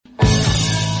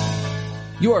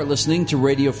You are listening to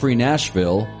Radio Free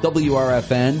Nashville,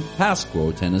 WRFN,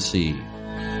 Pasquo, Tennessee.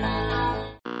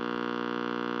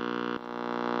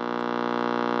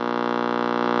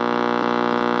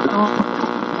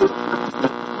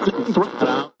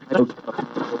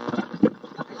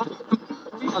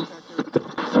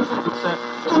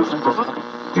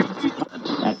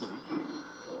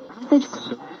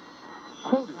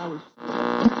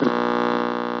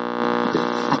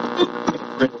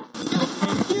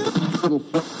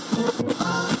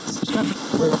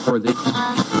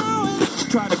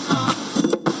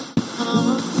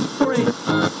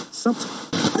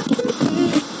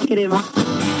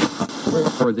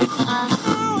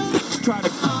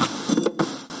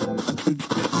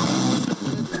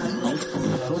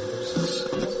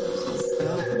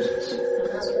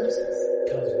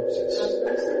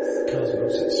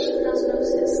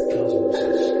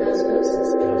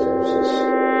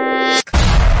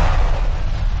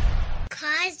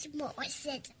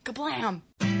 Kablam!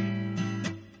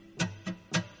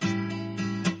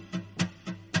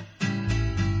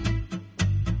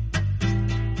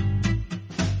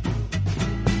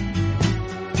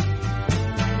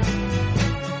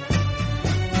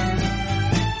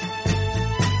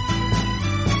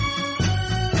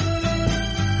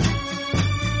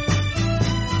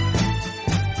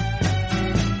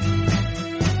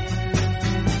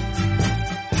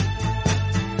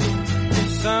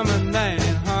 Summer night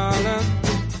in Harlem,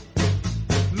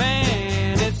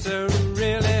 man, it's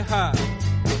really hot.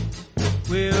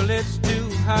 Well, it's too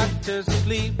hot to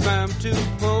sleep, I'm too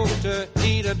poor to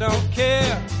eat, I don't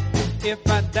care if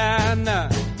I die or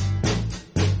not.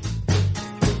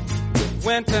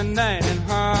 Winter night in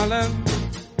Harlem,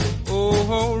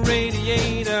 oh,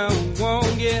 radiator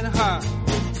won't get hot.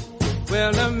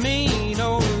 Well, the mean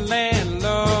old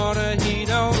landlord, he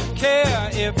don't care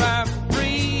if I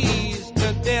freeze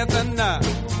to death or not.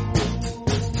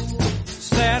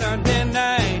 Saturday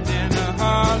night in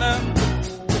Harlem,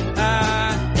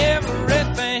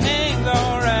 everything's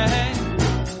alright.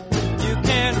 You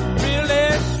can really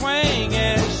swing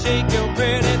and shake your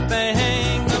pretty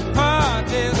thing. The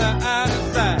parties are out of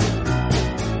sight.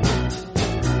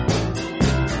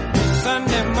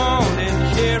 Sunday morning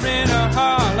here in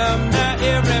Harlem, now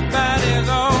everybody's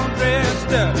all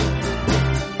dressed up.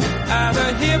 All the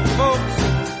hip folks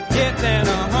getting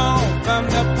home from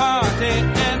the party,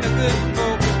 and the good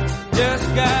folks just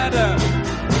got up.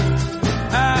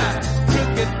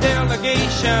 Crooked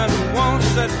delegation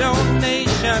wants a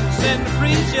donation. Send the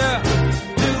preacher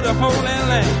to the Holy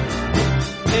Land.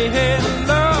 Hey, hey,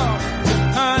 Lord,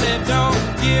 honey, don't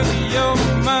give your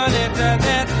money to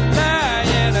that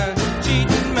lying,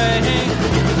 cheating man.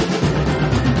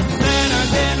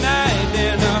 Saturday night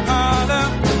in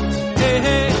Harlem, hey,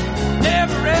 hey,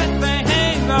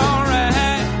 everything's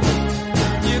alright.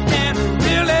 You can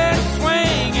really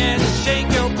swing and shake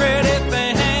your pretty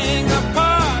thing. The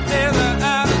parties are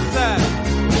out of sight.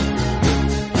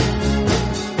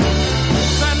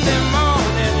 Sunday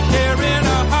morning here in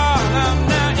Harlem,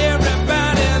 now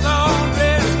everybody's all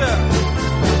dressed up.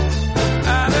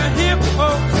 All the hip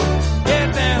folks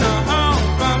getting home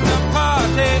from the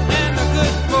party, and the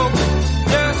good folks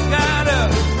just got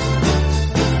up.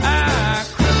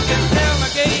 Crooked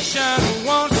delegation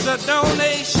wants a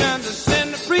donation to send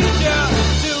the preacher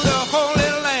to the Holy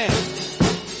Land.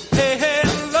 Hey, hey,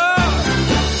 Lord,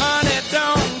 honey,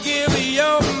 don't give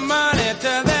your money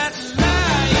to that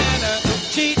lying,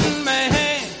 cheating man.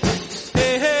 Hey,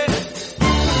 hey, hey,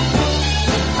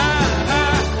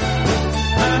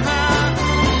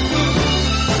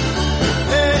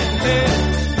 hey,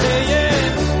 hey, yeah.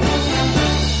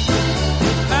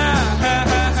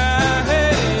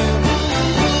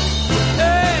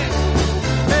 Hey,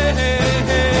 hey, hey,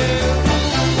 hey.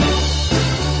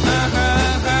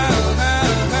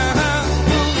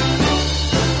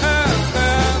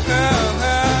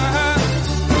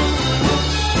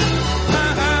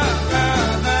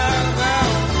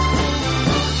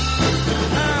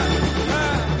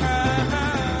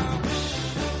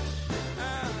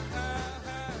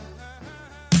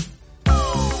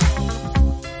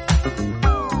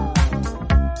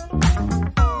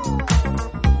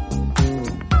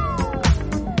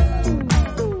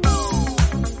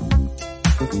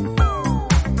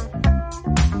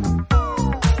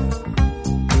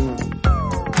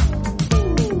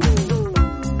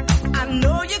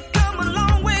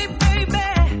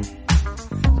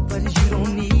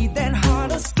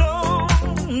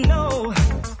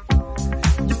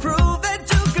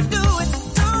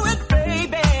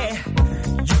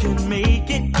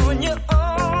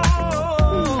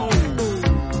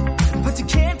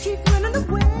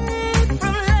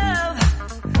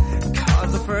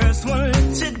 first one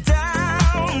let you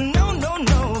down. No, no,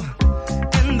 no.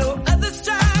 And though others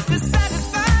try to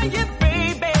satisfy you,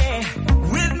 baby,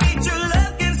 with me true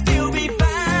love can still be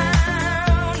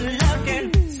found. Love can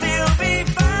still be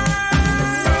found. The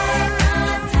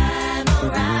second time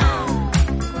around.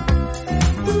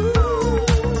 Ooh,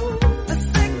 the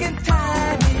second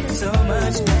time is so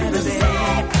much better, baby.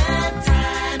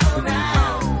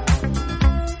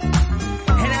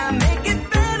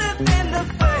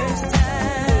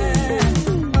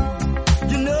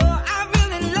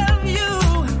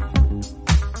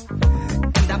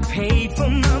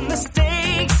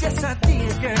 Yes, I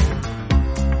did, girl.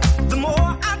 The more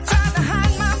I try to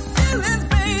hide my feelings,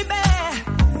 baby,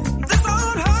 this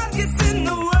old heart gets in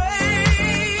the way,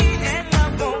 and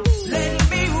love won't let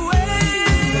me wait.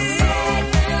 The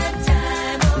second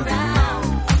time around,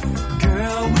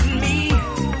 girl, with me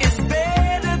is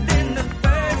better than the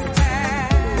first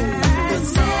time. The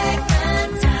second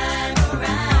time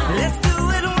around, let's do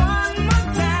it one more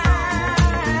time.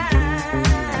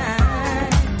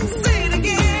 Say it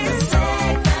again.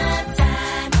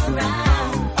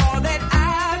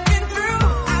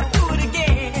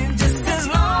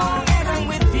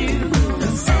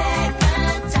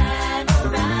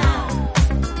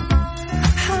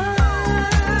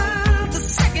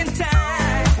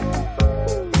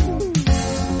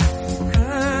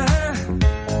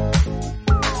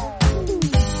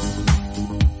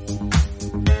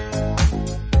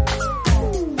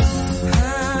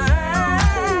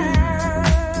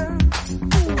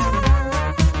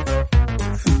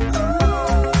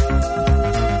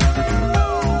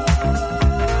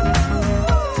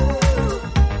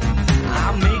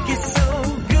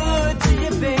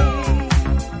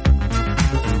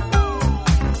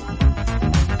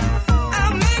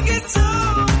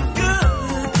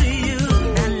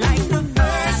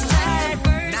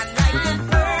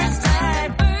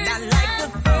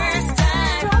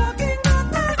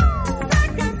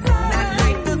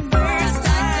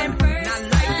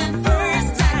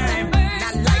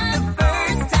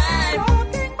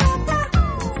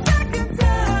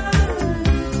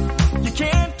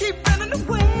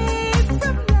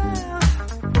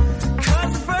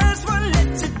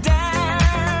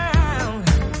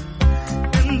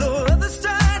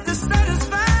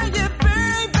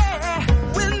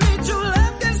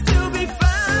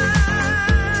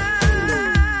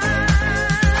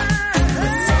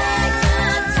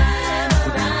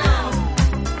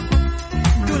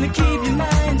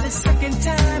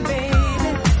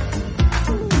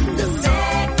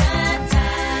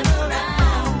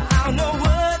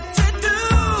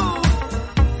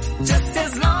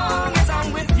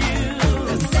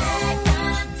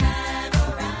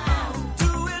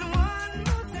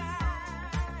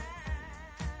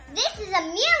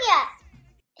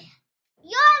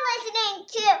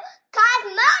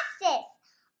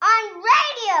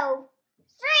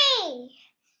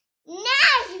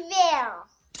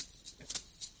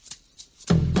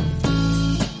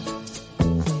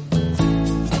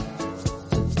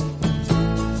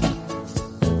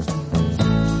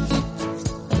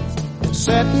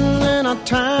 Sitting in a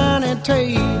tiny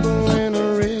table in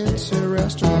a ritzy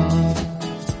restaurant.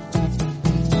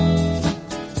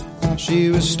 She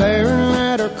was staring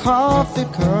at her coffee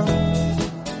cup.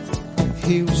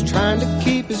 He was trying to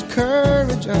keep his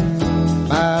courage up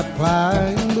by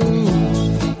applying booze.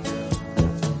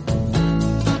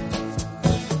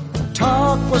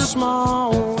 Talk was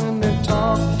small when they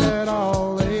talked at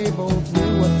all. They both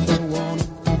knew what they wanted.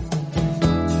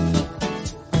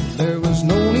 There was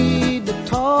no need to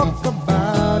talk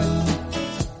about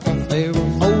it. They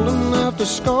were old enough to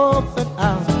scope it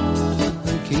out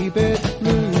and keep it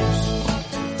loose.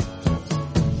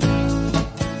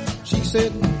 She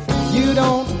said, "You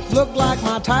don't look like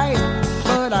my type,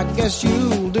 but I guess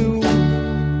you'll do."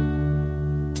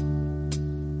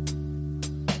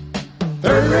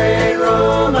 Third-rate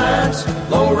romance,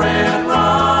 low-rent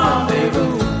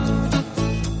rendezvous.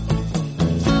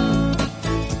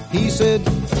 He said,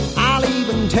 "I'll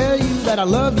even tell you that I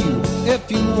love you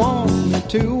if you want me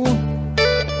to."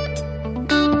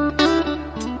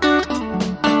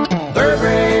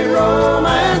 Third-rate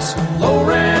romance,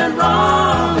 low-rent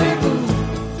rendezvous.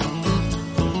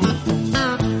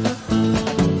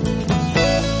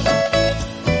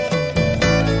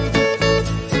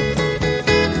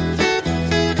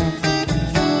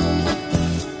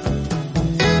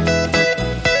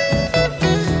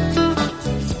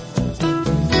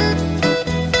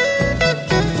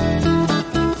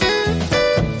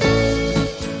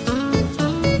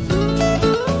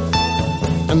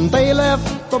 And they left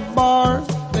the bar,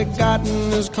 they got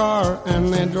in his car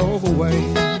and they drove away.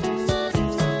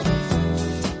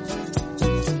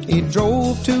 He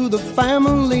drove to the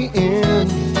family inn.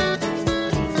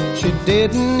 She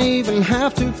didn't even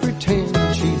have to pretend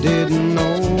she didn't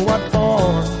know what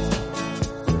for.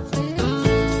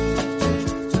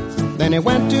 Then he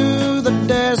went to the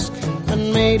desk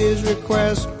and made his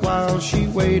request while she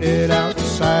waited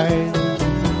outside.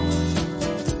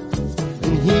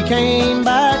 And he came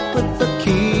back with the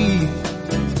key.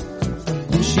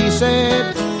 And she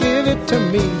said, give it to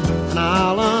me and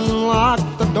I'll unlock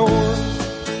the door.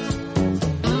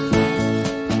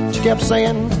 She kept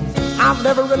saying, I've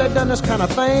never really done this kind of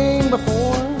thing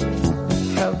before.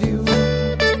 Have you?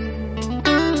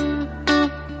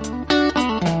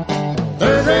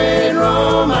 Third-rate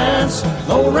romance,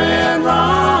 low-rent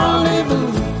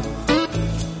rendezvous.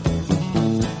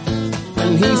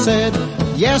 And he said,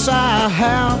 yes, I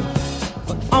have,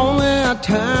 but only a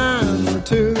time or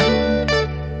two.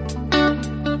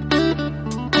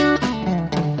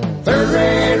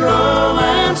 Third-rate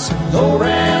romance,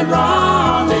 low-rent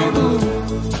rendezvous.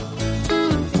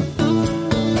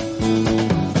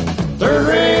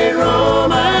 Third-rate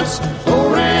romance,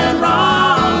 low-rent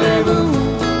rendezvous.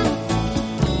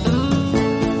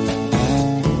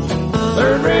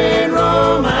 Third-rate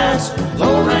romance,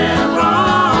 low-rent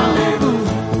rendezvous.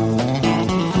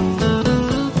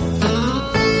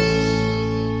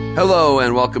 Hello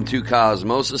and welcome to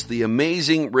Cosmosis, the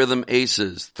Amazing Rhythm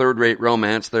Aces, Third-Rate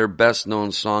Romance, their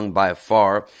best-known song by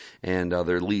far, and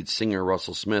their lead singer,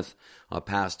 Russell Smith,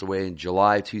 passed away in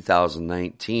July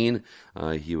 2019.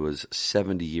 He was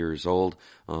 70 years old.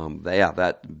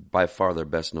 That by far their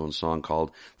best-known song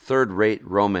called Third-Rate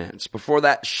Romance. Before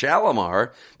that,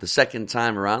 Shalimar, the second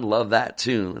time around. Love that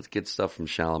tune. Let's get stuff from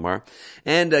Shalimar.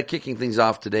 And kicking things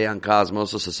off today on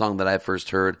Cosmosis, a song that I first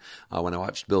heard when I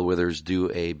watched Bill Withers do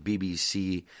a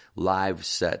BBC live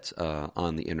set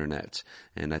on the internet.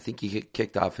 And I think he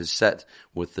kicked off his set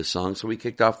with the song, so we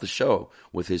kicked off the show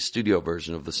with his studio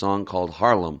version of the song called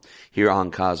Harlem here on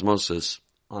Cosmosis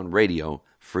on Radio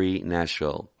Free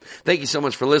Nashville. Thank you so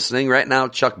much for listening. Right now,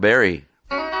 Chuck Berry.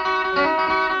 They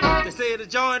say the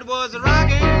joint was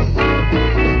rocking,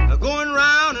 going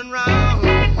round and round.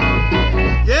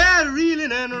 Yeah,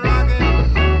 reeling and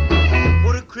rocking.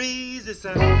 What a crazy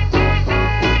sound.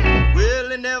 Well,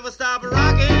 they never stopped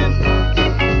rocking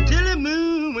till the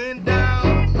moon went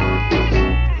down.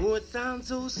 Oh, it sounds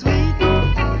so sweet.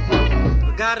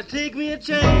 I gotta take me a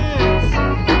chance.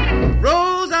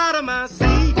 Rose out of my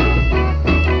seat.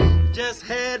 Just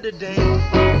had to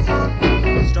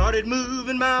dance. Started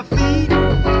moving my feet.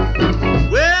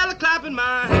 Well, clapping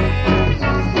my hands.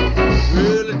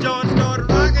 Well, the joint started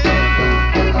rocking.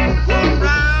 Going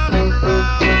round and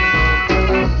round.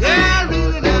 Yeah,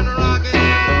 reeling and rocking.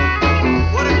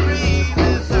 What a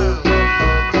crazy sound.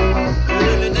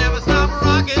 Well, it never stopped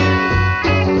rocking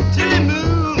till the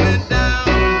moon went down.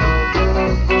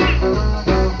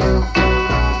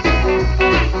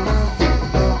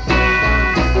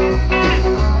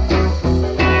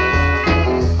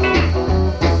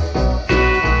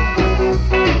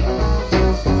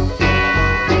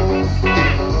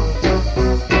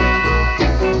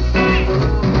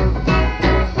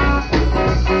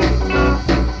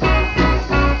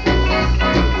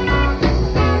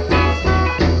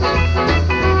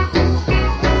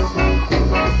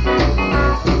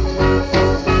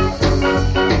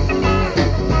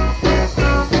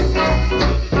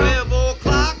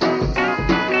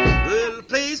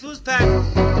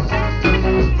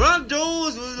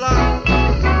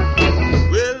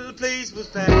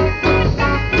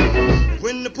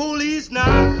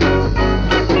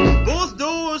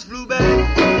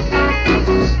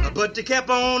 But they kept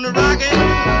on rocking,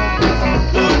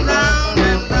 going round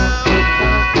and round.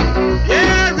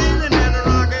 Yeah, reeling and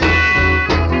rocking,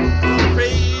 what a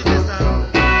crazy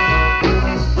sound.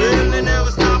 Well, they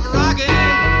never stopped rocking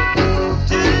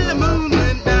till the moon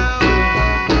went down.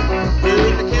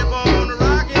 Well, they kept on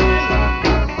rocking,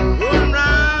 going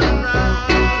round and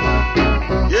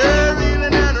round. Yeah,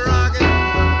 reeling and rocking,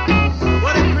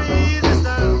 what a crazy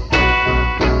sound.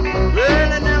 Well,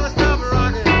 they never stopped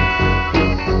rocking.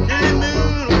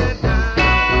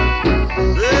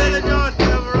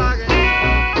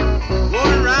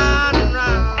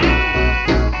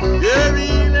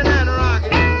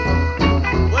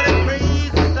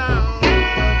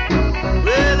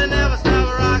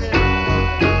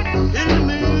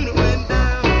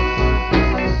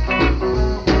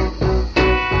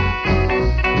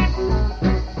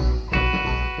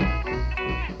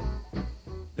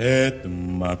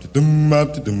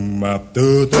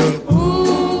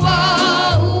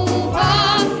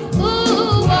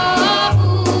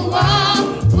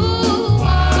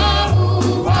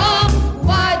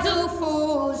 Why do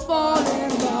fools fall in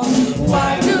love?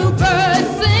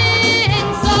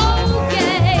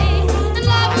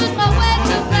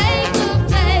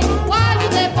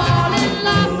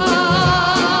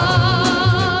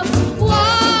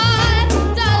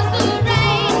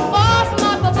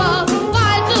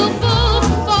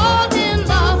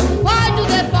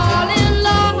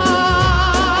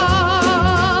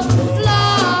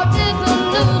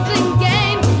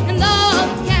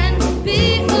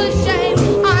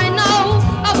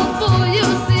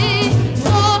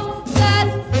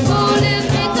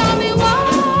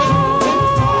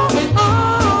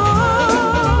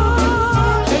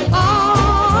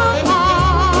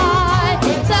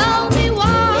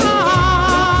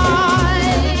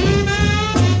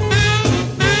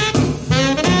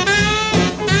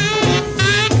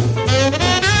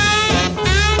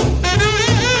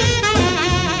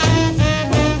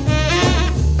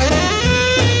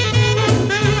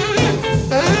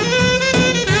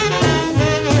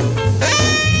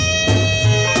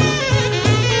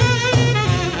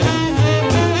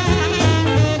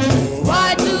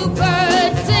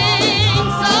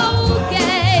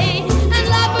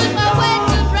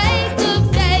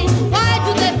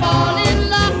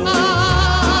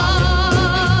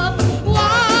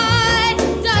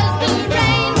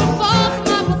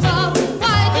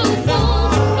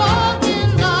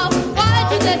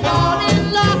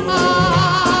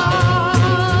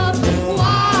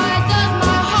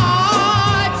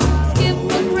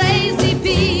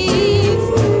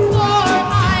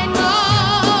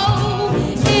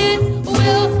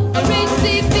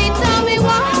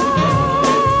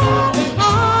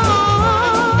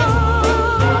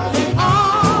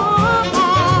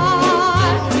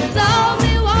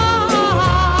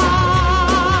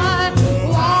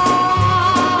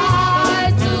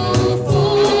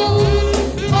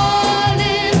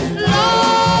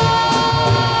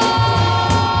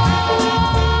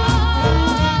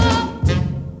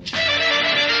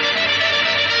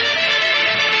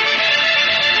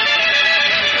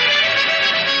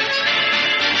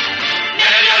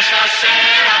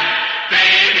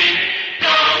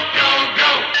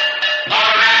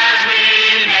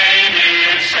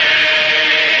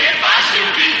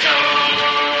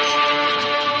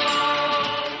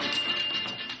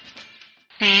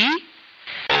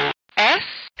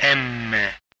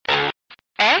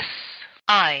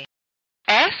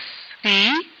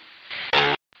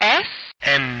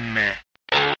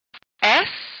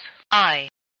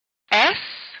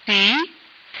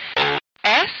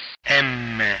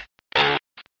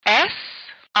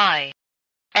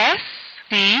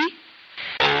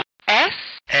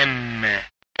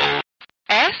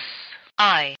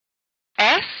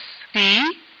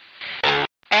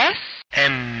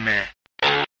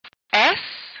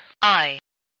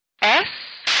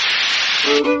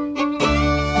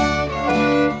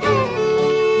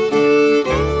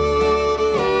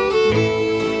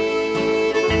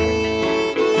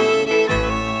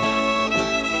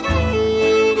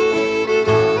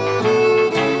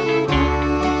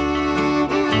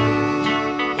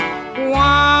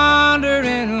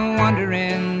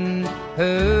 Wondering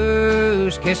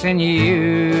who's kissing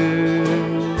you.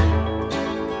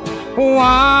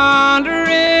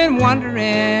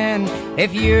 Wondering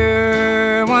if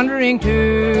you're wondering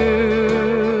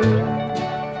too.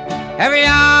 Every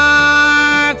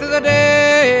hour through the day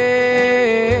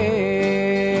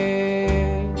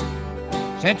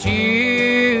since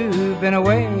you've been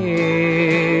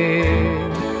away,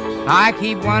 I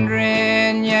keep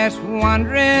wondering, yes,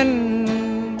 wondering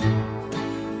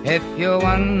if you're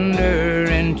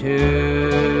wondering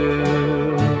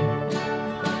too.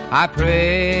 I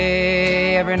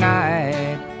pray every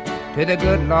night to the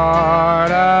good Lord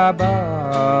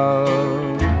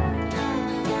above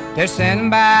to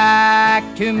send back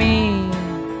to me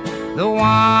the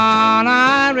one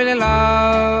I really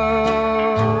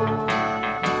love.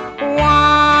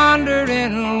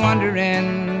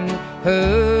 Wondering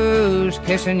who's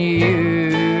kissing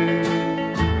you.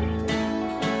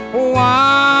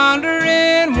 Wondering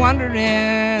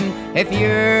if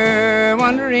you're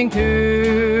wondering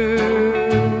too.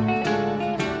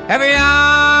 Every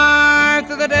hour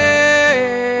through the day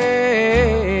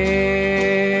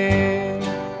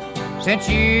since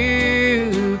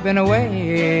you've been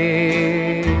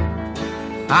away,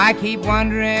 I keep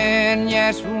wondering,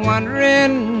 yes,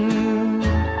 wondering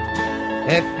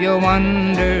if you're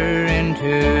wondering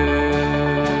too.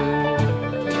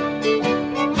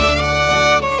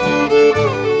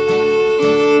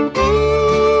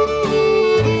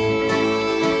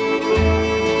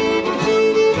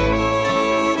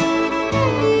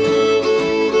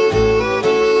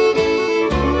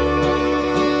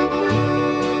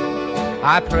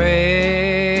 I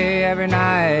pray every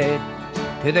night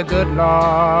to the good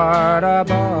Lord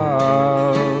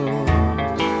above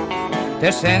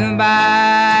to send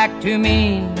back to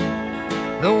me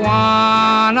the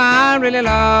one I really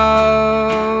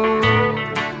love.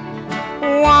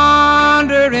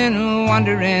 Wondering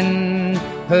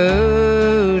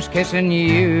who's kissing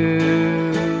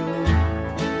you.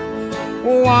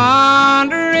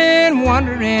 Wondering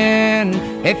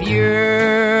if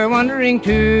you're wondering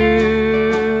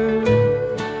too.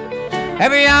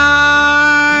 Every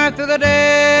hour through the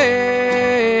day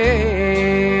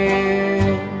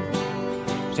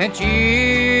since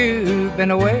you've been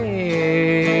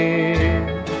away,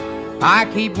 I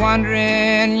keep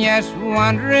wondering, yes,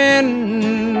 wondering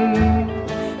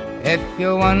if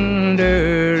you're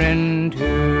wondering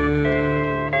too.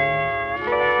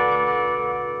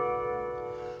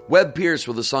 Webb Pierce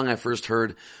with a song I first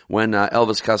heard when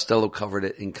Elvis Costello covered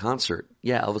it in concert.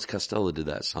 Yeah, Elvis Costello did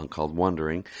that song called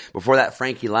Wondering. Before that,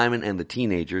 Frankie Lyman and the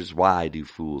Teenagers, Why Do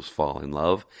Fools Fall in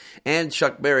Love? And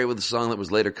Chuck Berry with a song that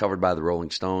was later covered by the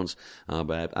Rolling Stones,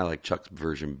 but I like Chuck's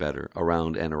version better,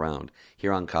 Around and Around,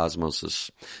 here on Cosmosis.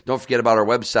 Don't forget about our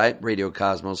website,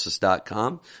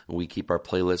 radiocosmosis.com. We keep our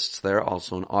playlists there,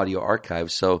 also an audio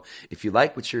archive. So if you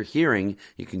like what you're hearing,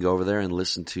 you can go over there and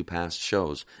listen to past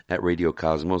shows at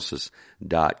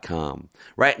radiocosmosis.com.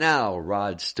 Right now,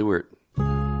 Rod Stewart.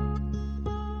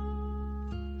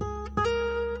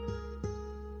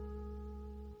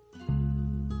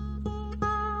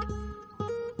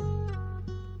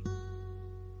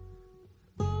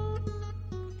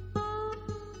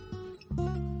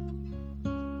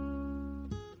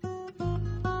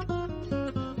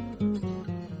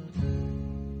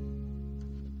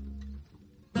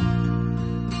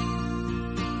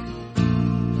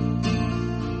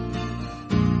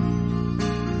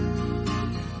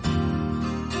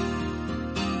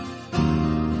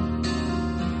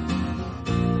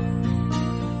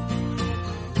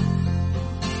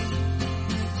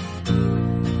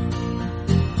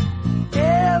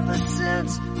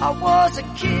 I was a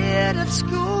kid at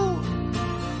school.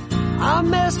 I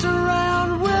messed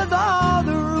around with all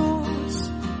the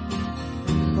rules.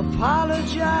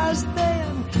 Apologized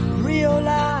then,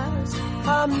 realized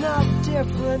I'm not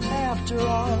different after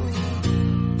all.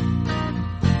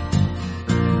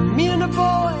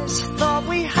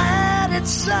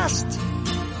 it's just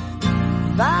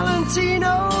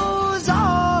Valentino's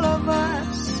all of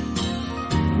us.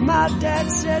 My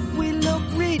dad said we look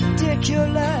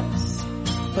ridiculous,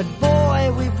 but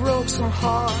boy, we broke some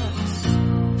hearts.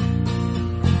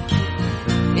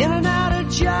 In and out of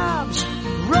jobs,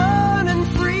 running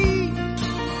free,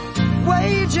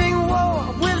 waging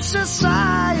war with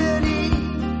society.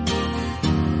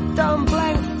 Dumb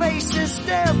blank faces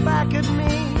stare back at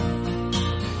me,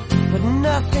 but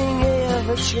nothing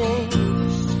ever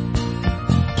changed.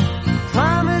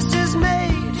 Promises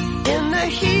made in the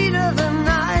heat of the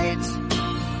night,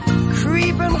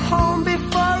 creeping home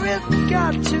before it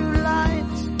got too light.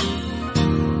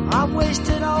 I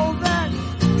wasted all that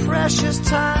precious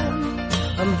time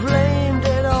and blamed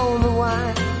it on the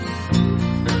wine.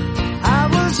 I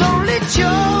was only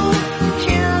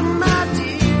joking, my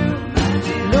dear,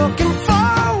 looking for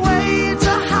a way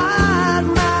to hide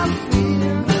my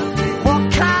fear. What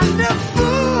kind of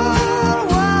fool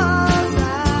was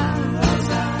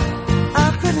I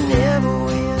could never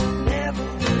win, never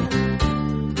win.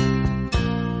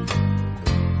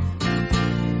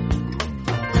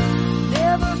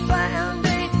 Never found a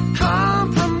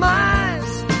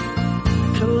compromise.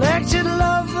 Collected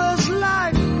lovers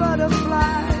like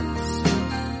butterflies.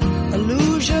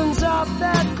 Illusions of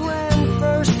that grand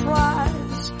first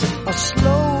prize are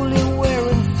slowly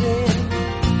wearing thin.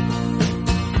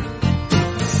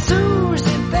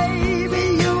 Susie, baby,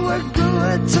 you were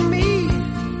good to me,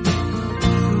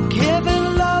 giving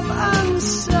love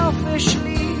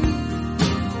unselfishly,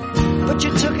 but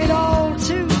you took it all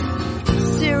too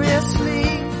seriously.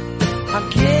 I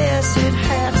guess it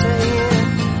had to end.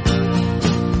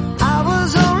 I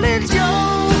was only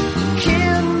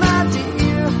joking, my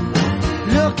dear,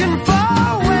 looking for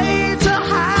a way to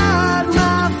hide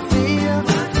my fear.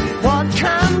 What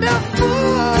kind of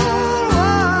fool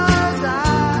was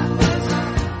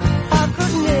I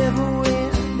could never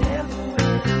win, never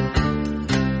win.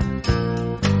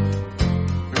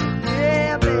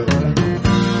 Yeah, baby.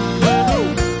 Woo!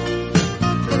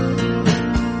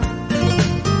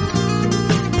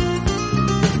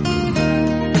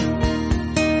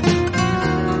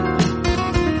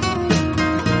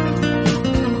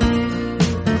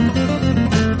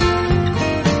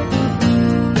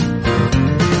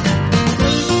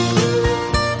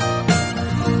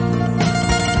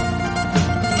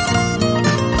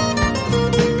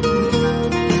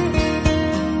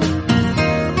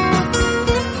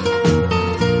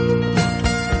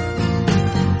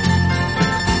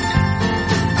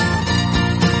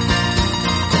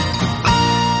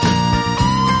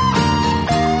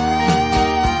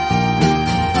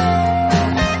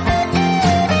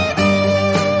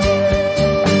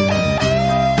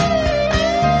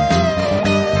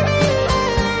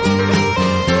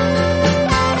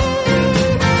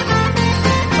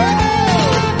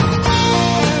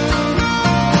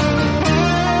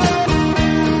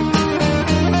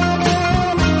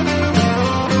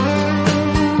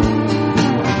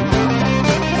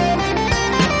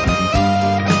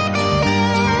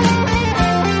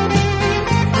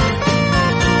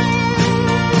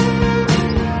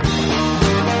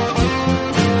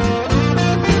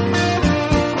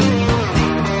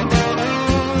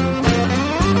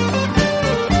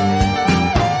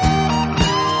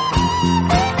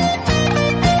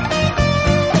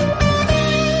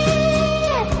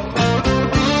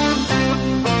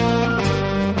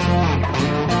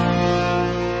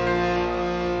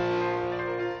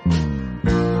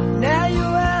 Now you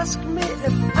ask me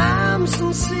if I'm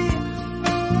sincere.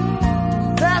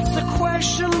 That's the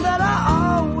question that I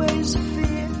always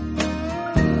fear.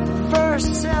 Verse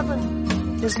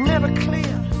 7 is never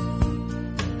clear,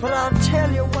 but I'll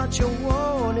tell you what you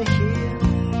want to hear.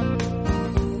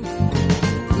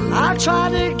 I try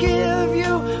to give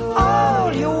you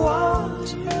all you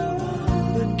want,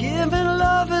 but giving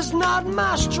love is not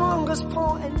my strongest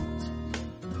point.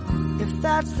 If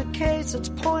that's the case, it's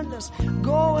pointless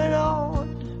going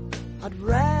on. I'd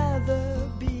rather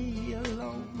be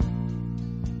alone.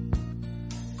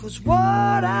 'Cause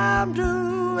what I'm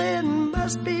doing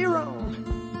must be wrong,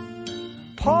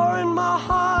 pouring my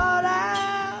heart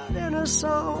out in a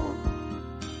song,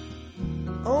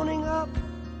 owning up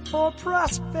for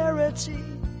prosperity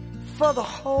for the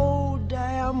whole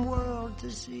damn world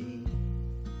to see.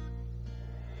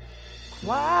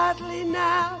 Quietly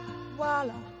now, while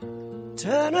I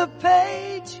turn a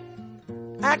page,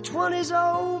 Act 1 is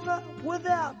over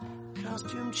without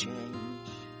costume change.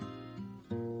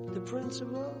 The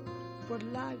principal would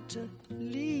like to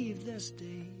leave the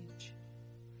stage.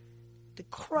 The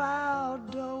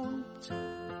crowd don't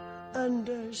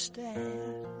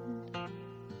understand.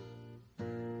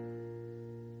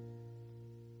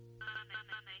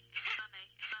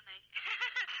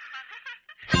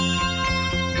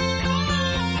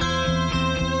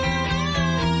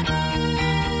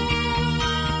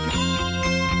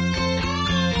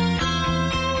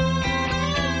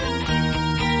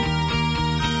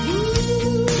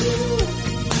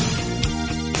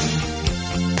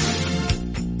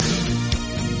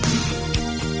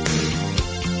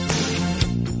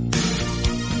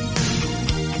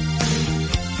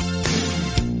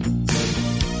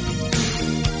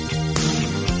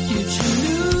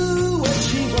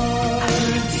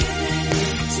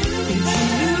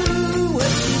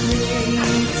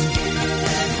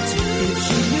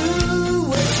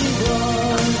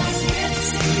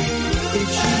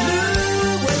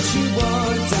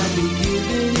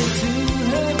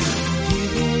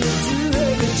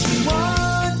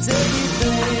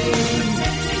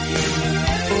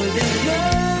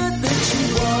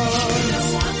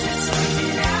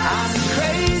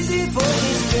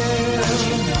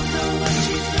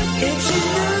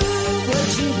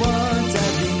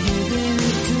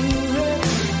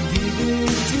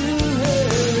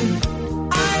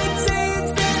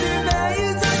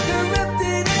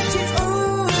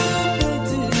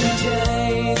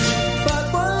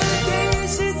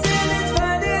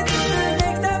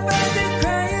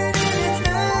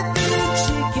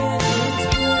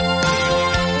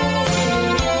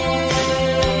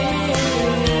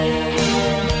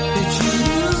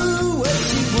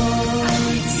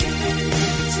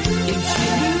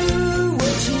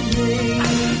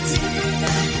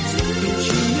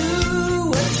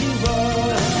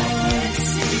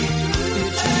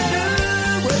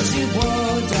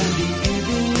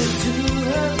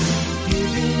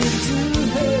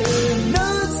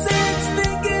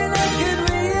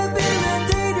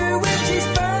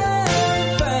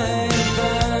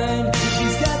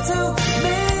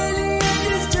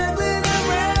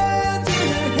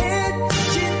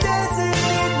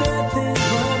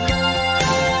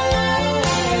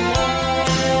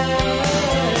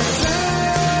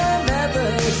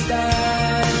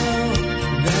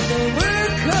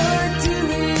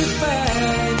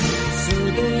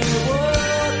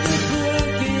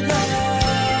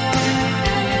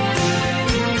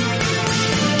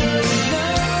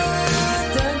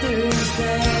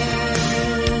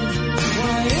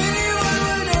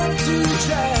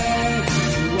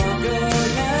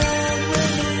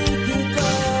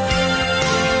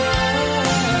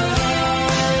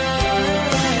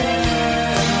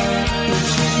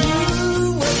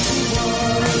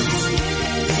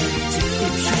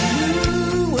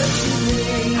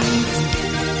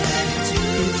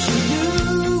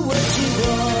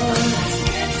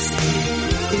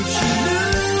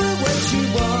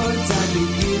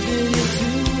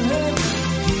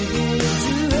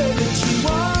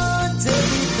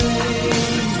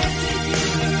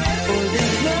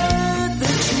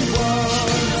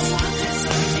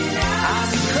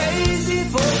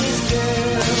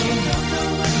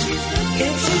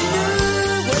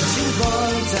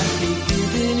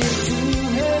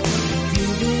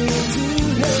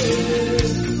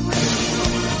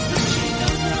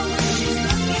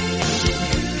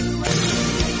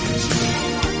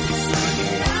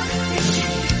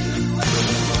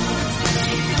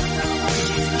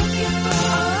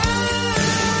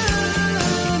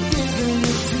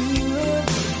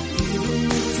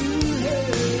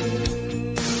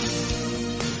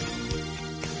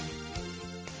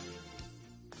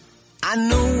 I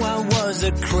know I was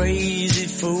a crazy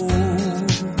fool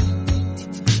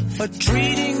for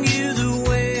treating you the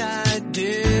way I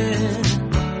did,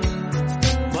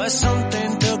 but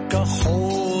something took a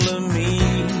hold of me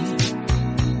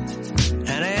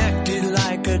and I acted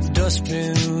like a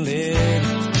dustbin lid.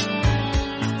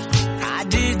 I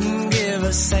didn't give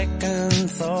a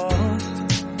second thought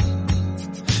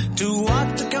to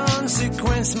what the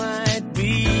consequence might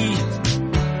be.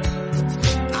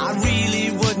 I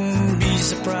really wouldn't be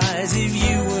surprised if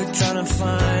you were trying to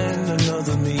find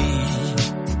another me.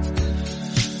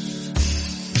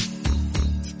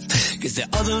 'Cause the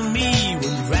other me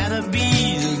would rather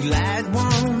be the glad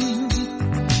one.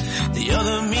 The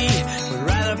other me would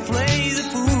rather play the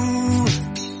fool.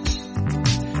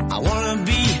 I wanna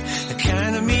be the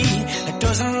kind of me that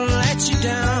doesn't let you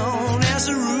down as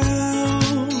a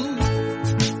rule.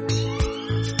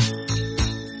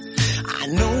 I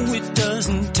know it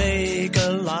doesn't take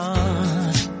a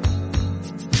lot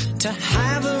to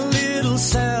have a little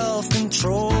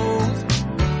self-control,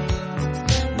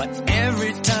 but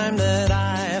every time that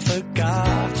I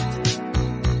forgot,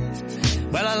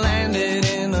 well, I landed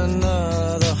in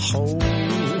another hole.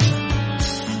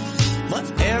 But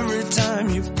every time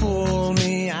you pull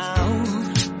me out,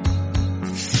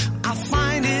 I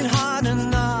find it harder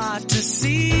not to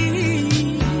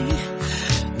see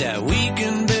that we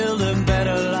can build a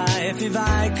better life if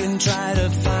I can try to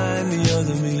find the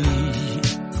other me.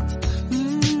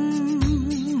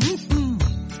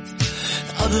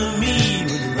 The other me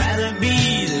would rather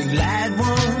be the glad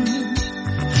one.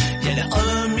 Yeah, the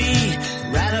other me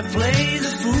would rather play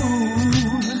the fool.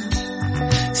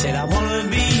 Said I wanna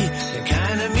be the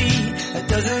kind of me that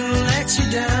doesn't let you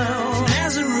down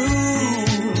as a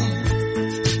rule.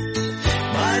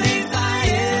 But if I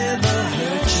ever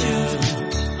hurt you,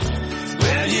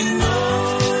 well, you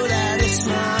know that it's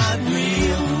not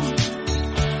real.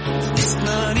 It's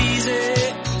not easy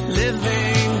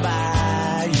living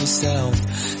by yourself.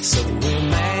 So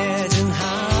imagine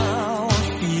how I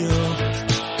feel.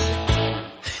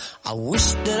 I wish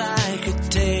that I could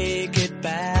take it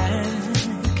back.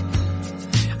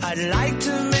 I'd like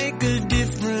to make a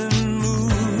different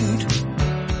mood.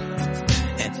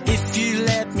 And if you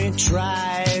let me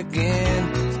try again,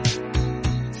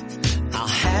 I'll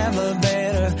have a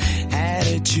better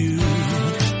attitude.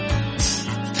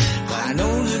 I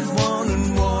know that 1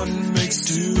 and 1 makes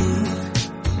 2.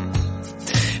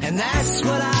 And that's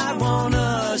what I want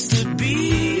us to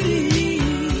be.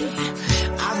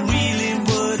 I really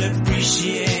would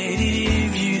appreciate it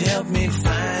if you'd help me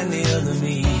find the other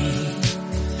me.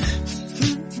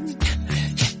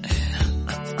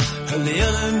 And the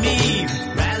other me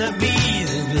would rather be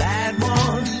the glad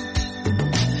one.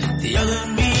 The other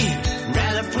me would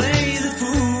rather play the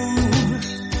fool.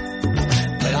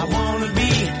 But I want to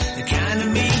be the kind of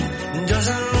me that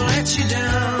doesn't let you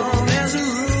down as a rule.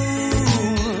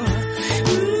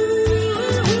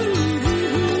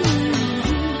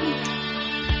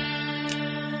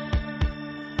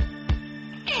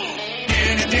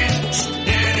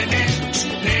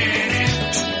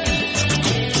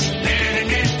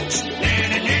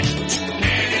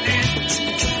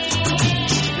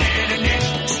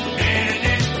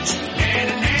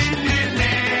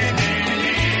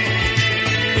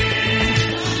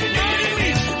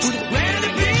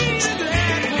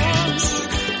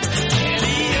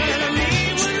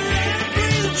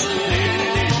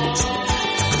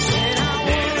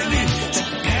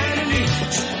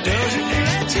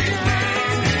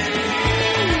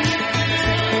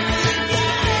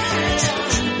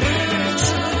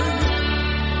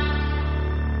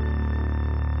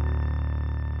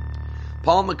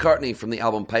 Paul McCartney from the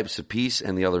album Pipes of Peace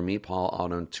and the Other Me. Paul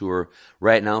out on tour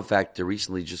right now. In fact, they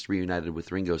recently just reunited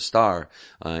with Ringo Starr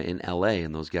in L.A.,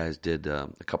 and those guys did a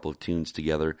couple of tunes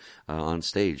together on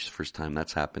stage. First time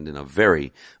that's happened in a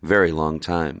very, very long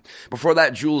time. Before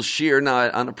that, Jules Shear.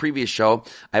 Now, on a previous show,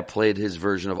 I played his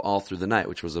version of All Through the Night,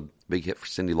 which was a big hit for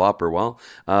Cyndi Lauper. Well,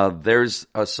 there's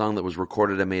a song that was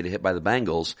recorded and made a hit by the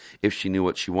Bangles, If She Knew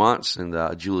What She Wants, and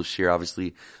Jules Shear,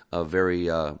 obviously a very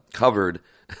covered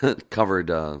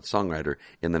songwriter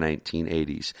in the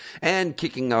 1980s. And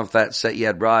kicking off that set, you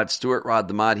had Rod Stewart, Rod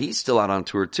the Mod. He's still out on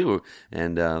tour too,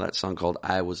 and that song called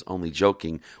I Was Only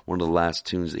Joking, one of the last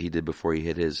tunes that he did before he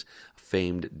hit his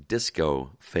famed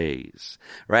disco phase.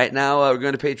 Right now, we're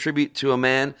going to pay tribute to a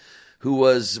man who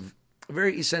was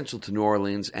very essential to New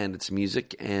Orleans and its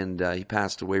music, and he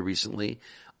passed away recently.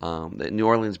 The New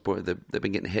Orleans, they've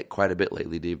been getting hit quite a bit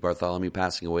lately. Dave Bartholomew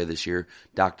passing away this year,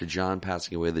 Dr. John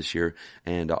passing away this year,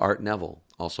 and Art Neville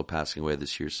also passing away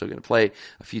this year. So we're going to play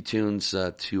a few tunes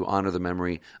to honor the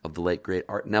memory of the late, great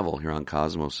Art Neville here on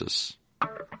Cosmosis.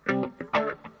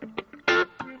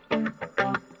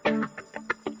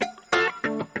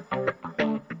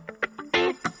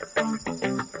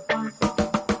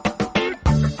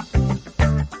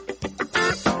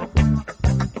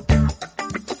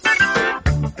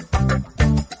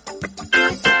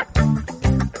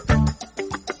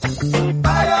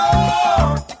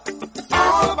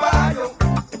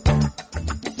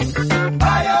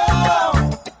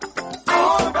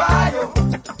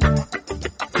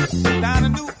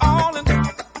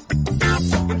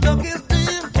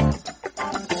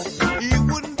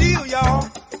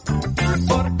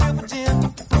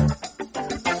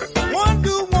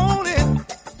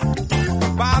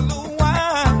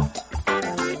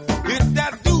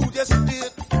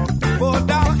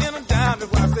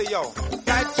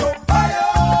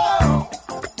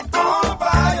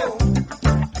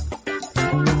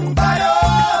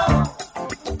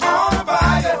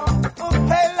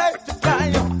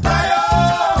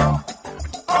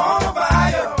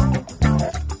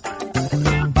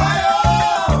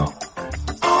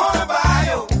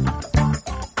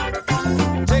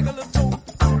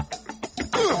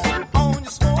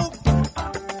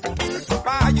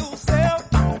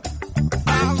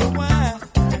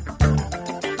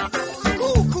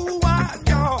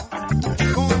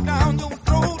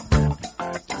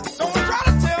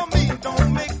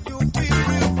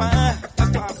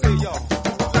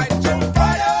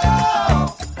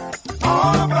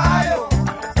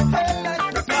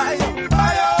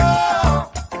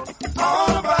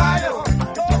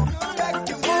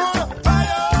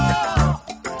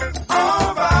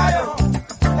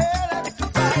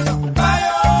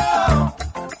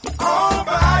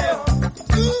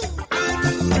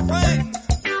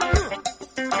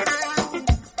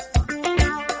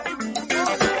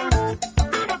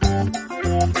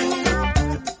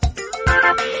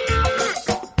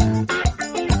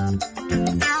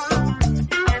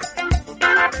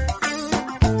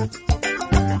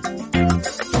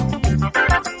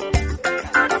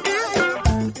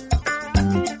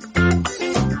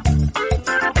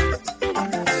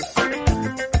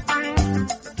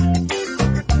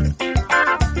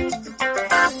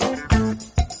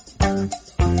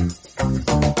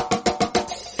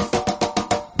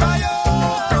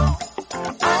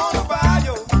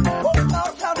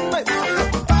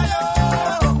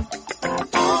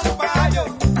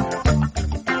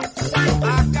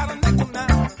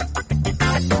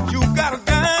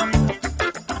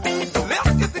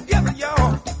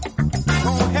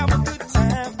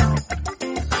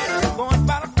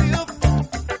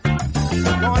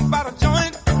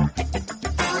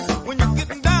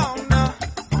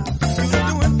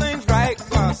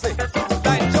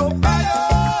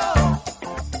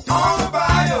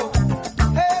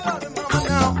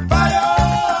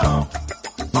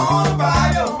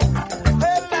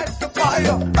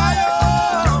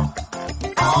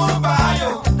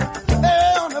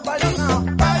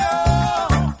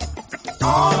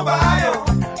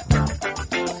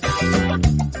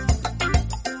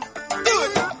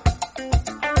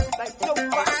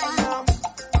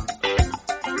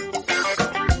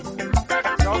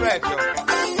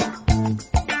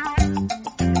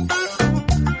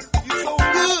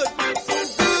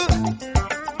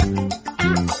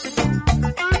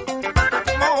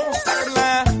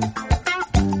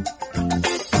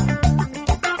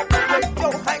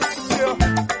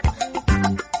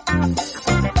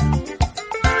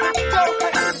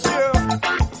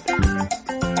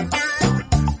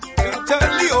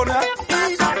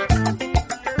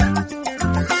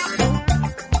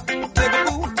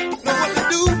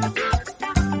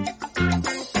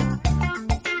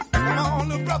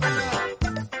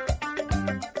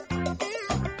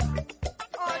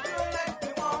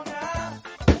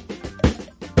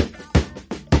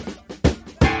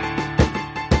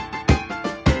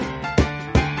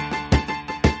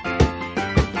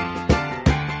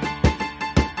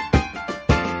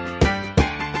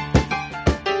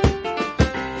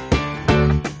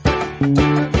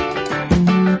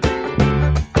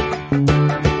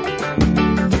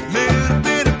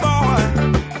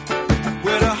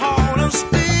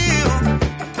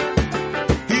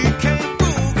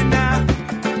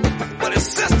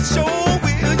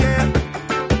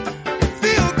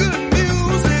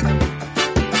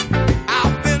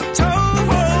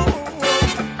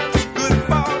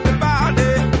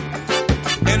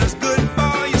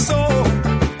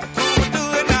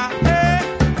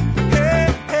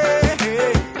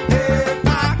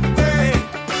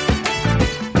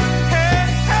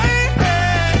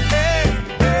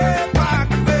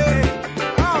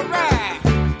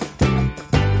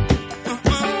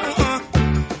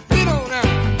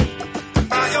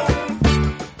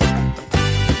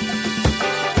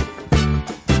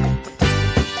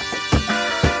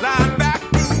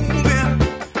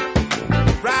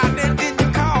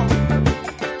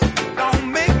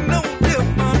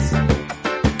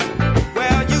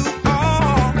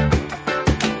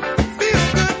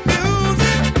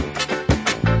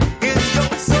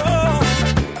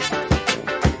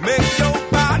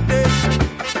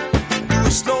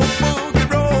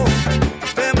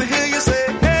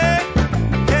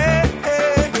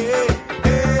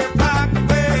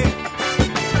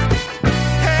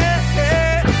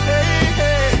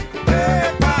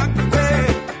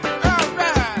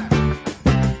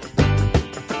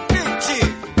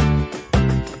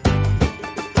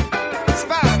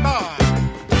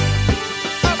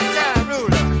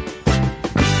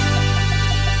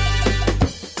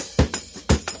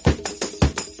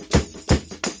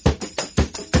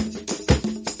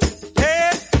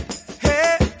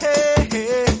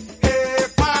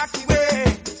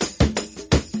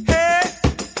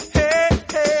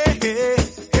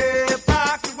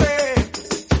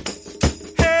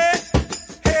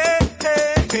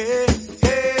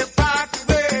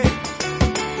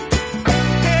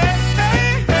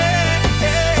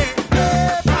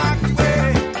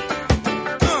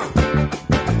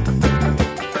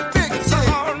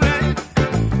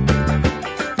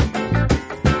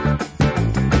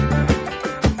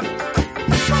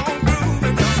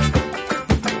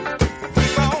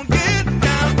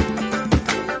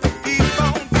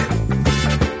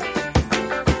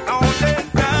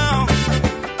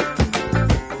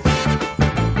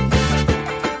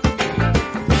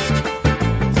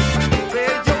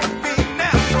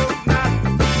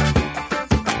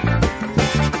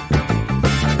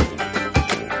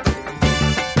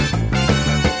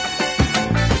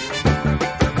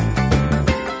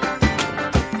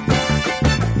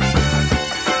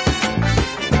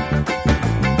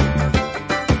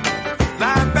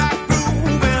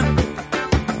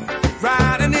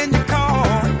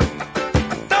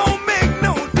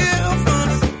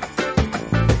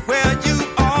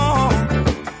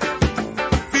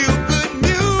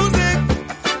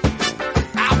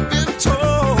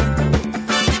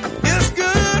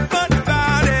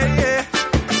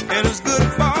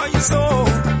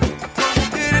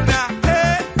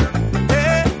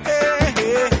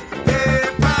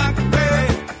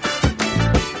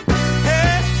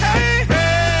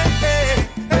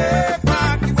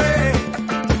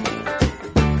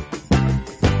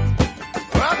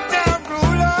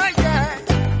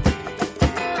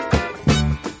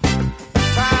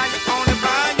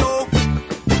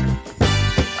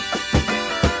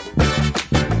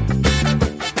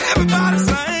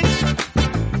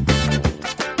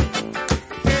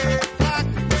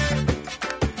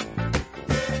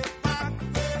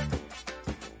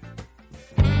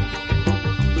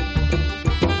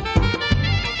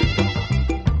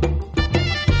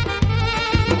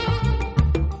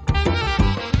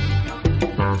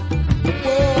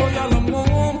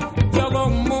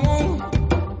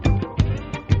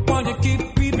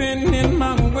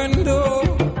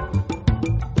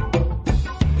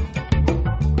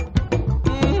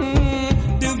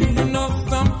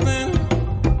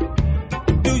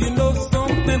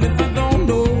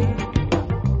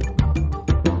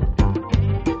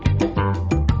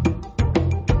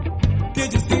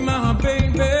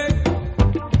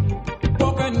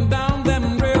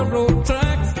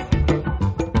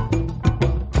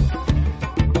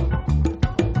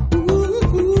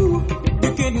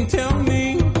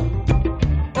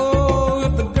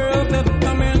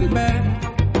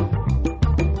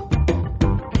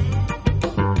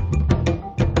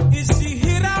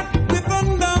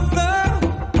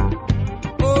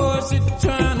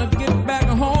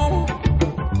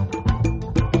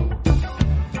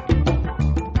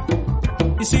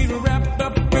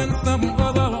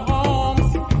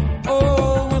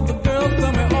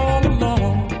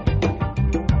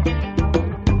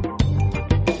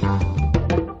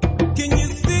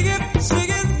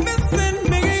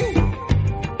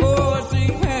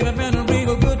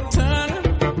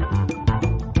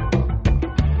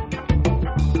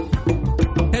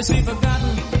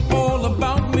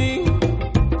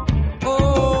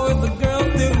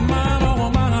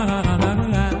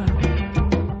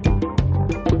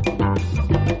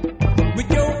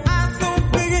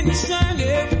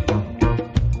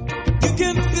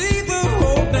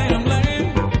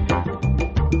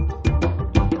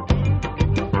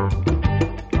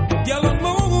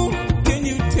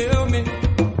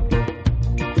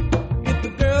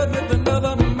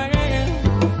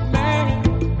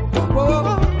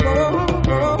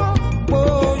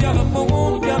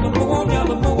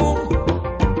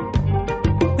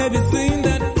 Have you seen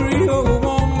that Creole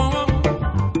woman?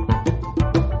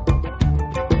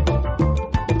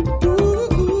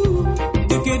 Ooh,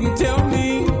 you couldn't tell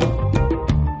me.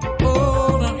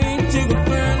 Oh, now ain't you a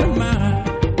friend of mine?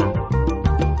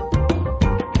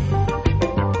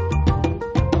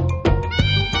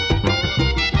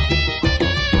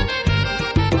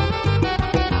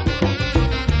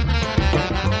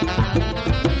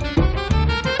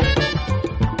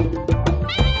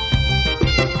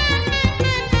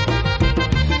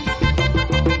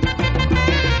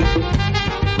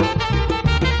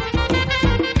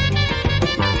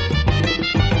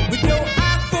 With your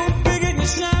eyes so big and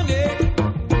shiny,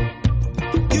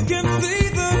 you can see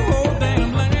the whole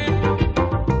damn land.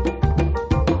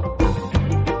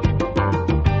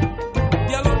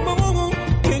 Yellow moon,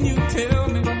 can you tell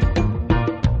me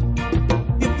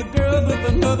if the girl's with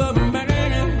another man?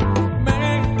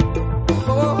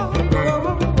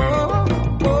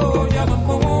 Oh, yellow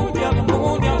moon, yellow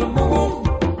moon, yellow moon.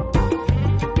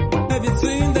 Have you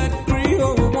seen that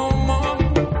Creole woman?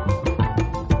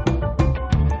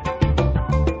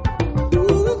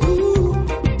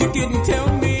 You couldn't tell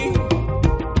me.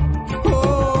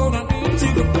 Oh, now ain't you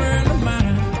a friend of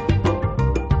mine?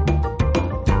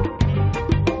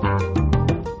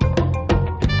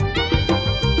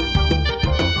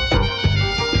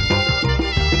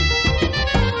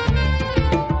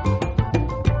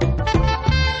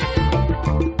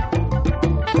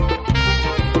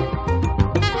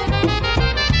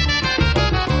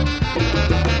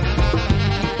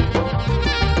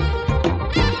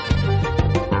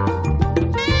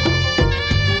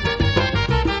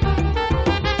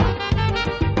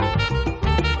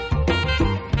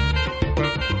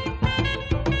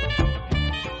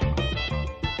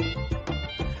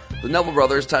 The Neville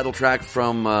Brothers title track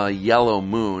from Yellow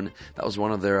Moon. That was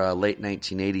one of their late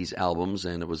 1980s albums,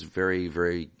 and it was very,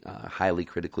 very highly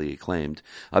critically acclaimed.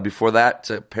 Before that,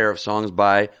 a pair of songs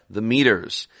by The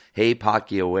Meters, Hey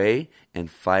Pocky Away and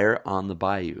Fire on the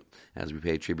Bayou, as we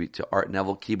pay tribute to Art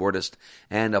Neville, keyboardist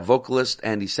and a vocalist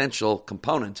and essential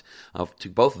component to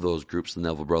both of those groups, the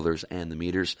Neville Brothers and The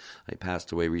Meters. He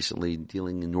passed away recently,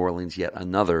 dealing in New Orleans yet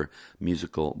another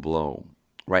musical blow.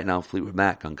 Right now, Fleetwood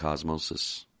Mac on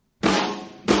Cosmosis.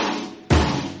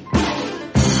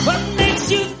 What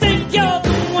makes you think you're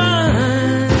the one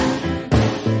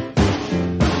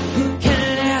who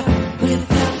can laugh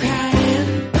without crying?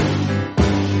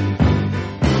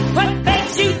 What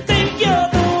makes you think you're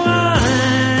the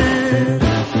one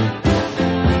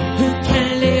who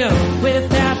can live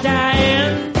without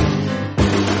dying?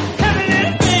 Every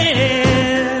little bit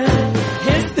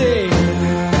is there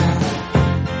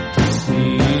to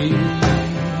see.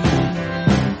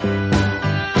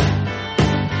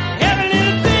 Every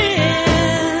little bit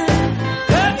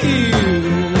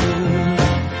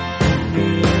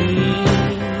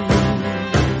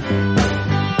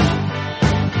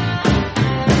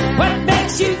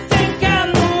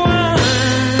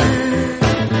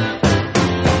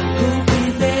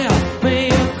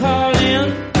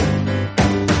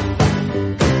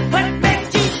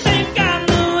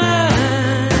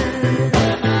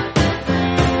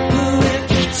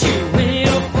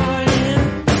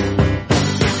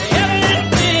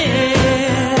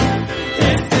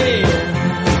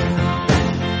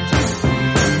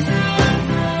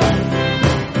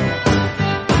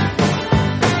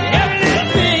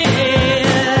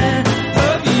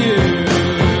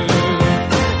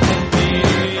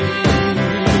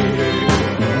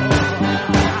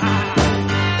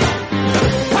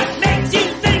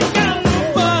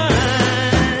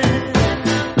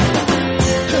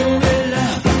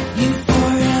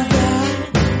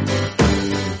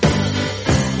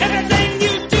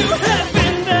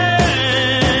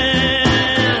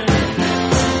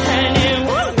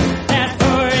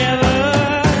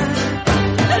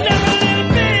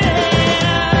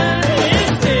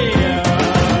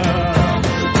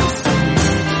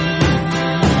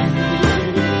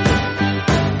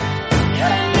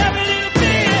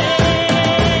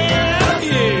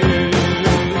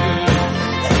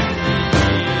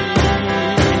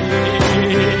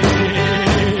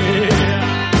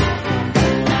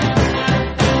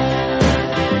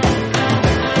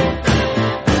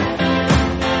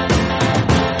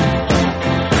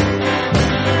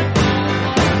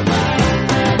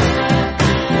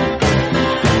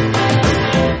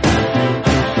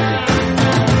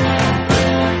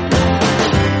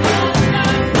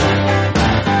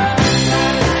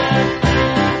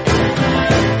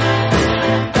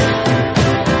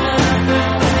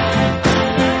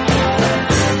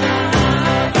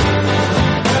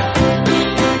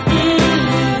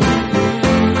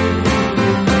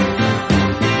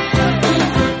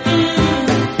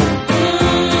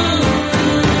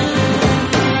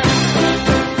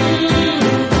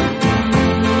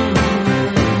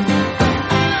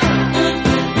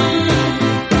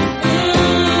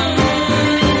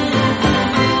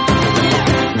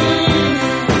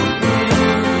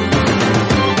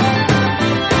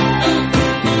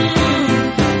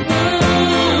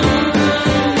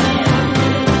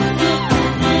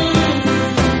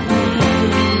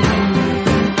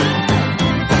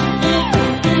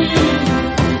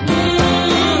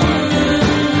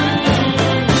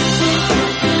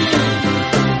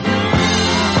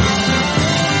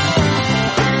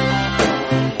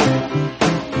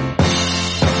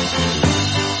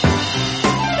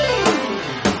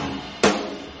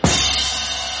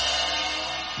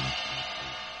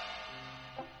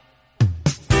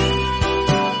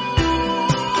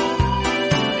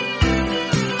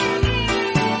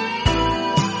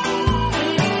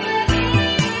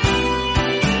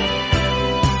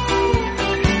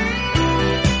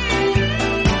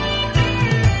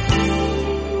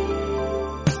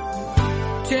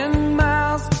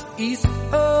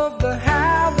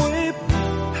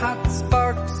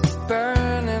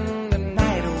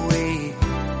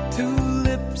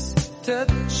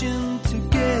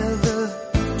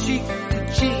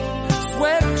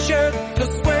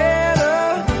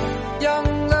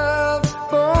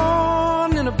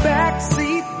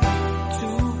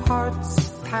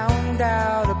pound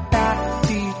out a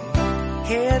backbeat.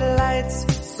 Headlights,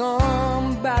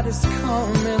 somebody's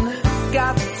coming.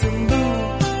 Got to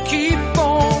move, keep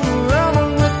on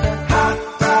running with the hot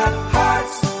rod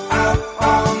hearts out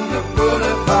on the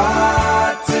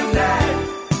boulevard tonight.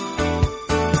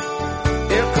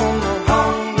 Here come the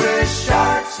hungry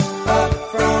sharks up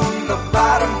from the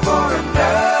bottom for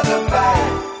another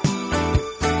bite.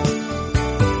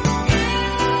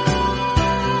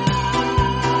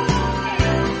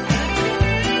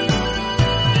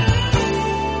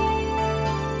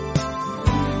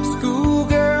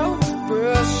 Schoolgirl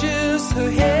brushes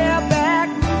her hair back.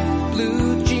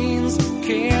 Blue jeans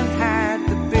can't hide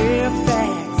the bare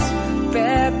facts.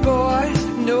 Bad boy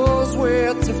knows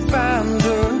where to find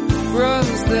her.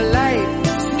 Runs the light,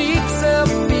 sneaks up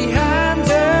behind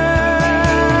her.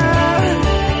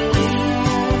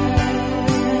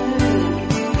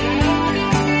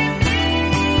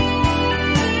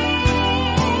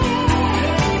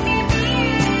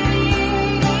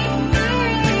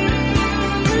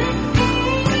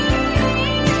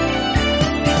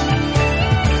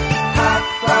 Hot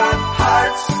rod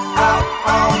hearts out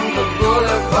on the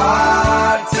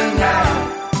boulevard tonight.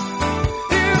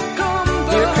 Here come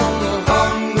the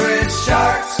hungry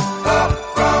sharks up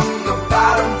from the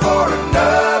bottom for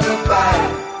another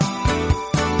bite.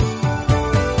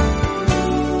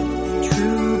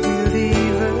 True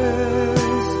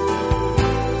believers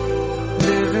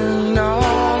living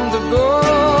on the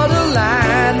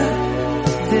borderline.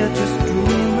 They're just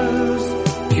dreamers,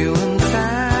 killing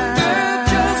time. They're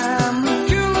just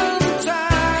killing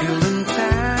time. Killing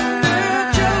time.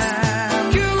 They're just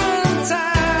killing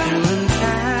time. Killing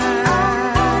time.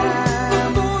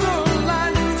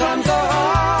 Borderline times are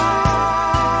hard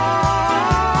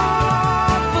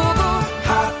for the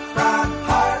hot rod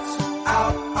hearts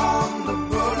out on the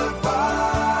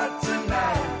boulevard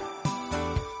tonight.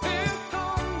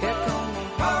 Here come the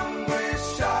hungry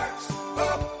sharks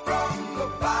up from the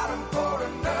bottom for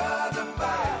another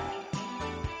bite.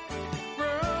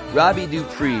 Robbie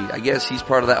Dupree, I guess he's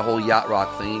part of that whole yacht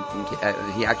rock thing.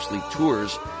 He actually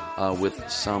tours with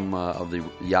some of the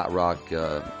yacht rock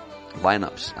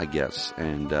lineups, I guess.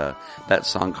 And that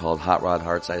song called Hot Rod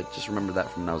Hearts, I just remember that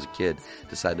from when I was a kid.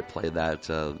 Decided to play that,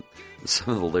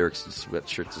 some of the lyrics,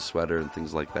 sweatshirt to sweater and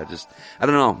things like that. Just, I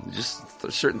don't know, just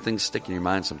certain things stick in your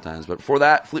mind sometimes. But for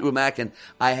that, Fleetwood Mac, and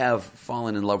I have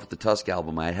fallen in love with the Tusk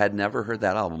album. I had never heard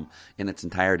that album in its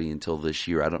entirety until this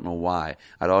year. I don't know why.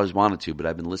 I'd always wanted to, but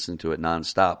I've been listening to it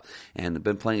nonstop. And I've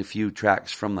been playing a few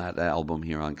tracks from that album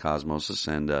here on Cosmosis,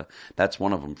 and that's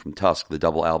one of them from Tusk, the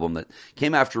double album that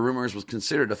came after Rumors was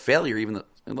considered a failure, even though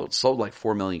it sold like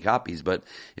 4 million copies, but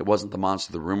it wasn't the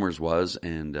monster the Rumors was,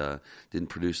 and didn't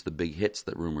produce the big hits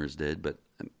that Rumors did. But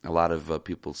a lot of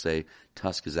people say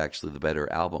Tusk is actually the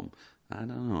better album. I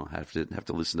don't know. I have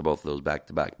to listen to both of those back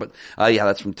to back. But yeah,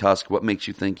 that's from Tusk. What Makes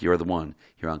You Think You're the One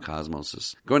here on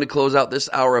Cosmosis. Going to close out this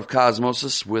hour of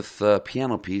Cosmosis with a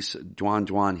piano piece. Duan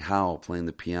Duan Hao playing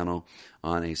the piano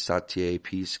on a Satie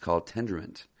piece called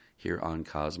Tenderment here on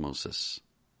Cosmosis.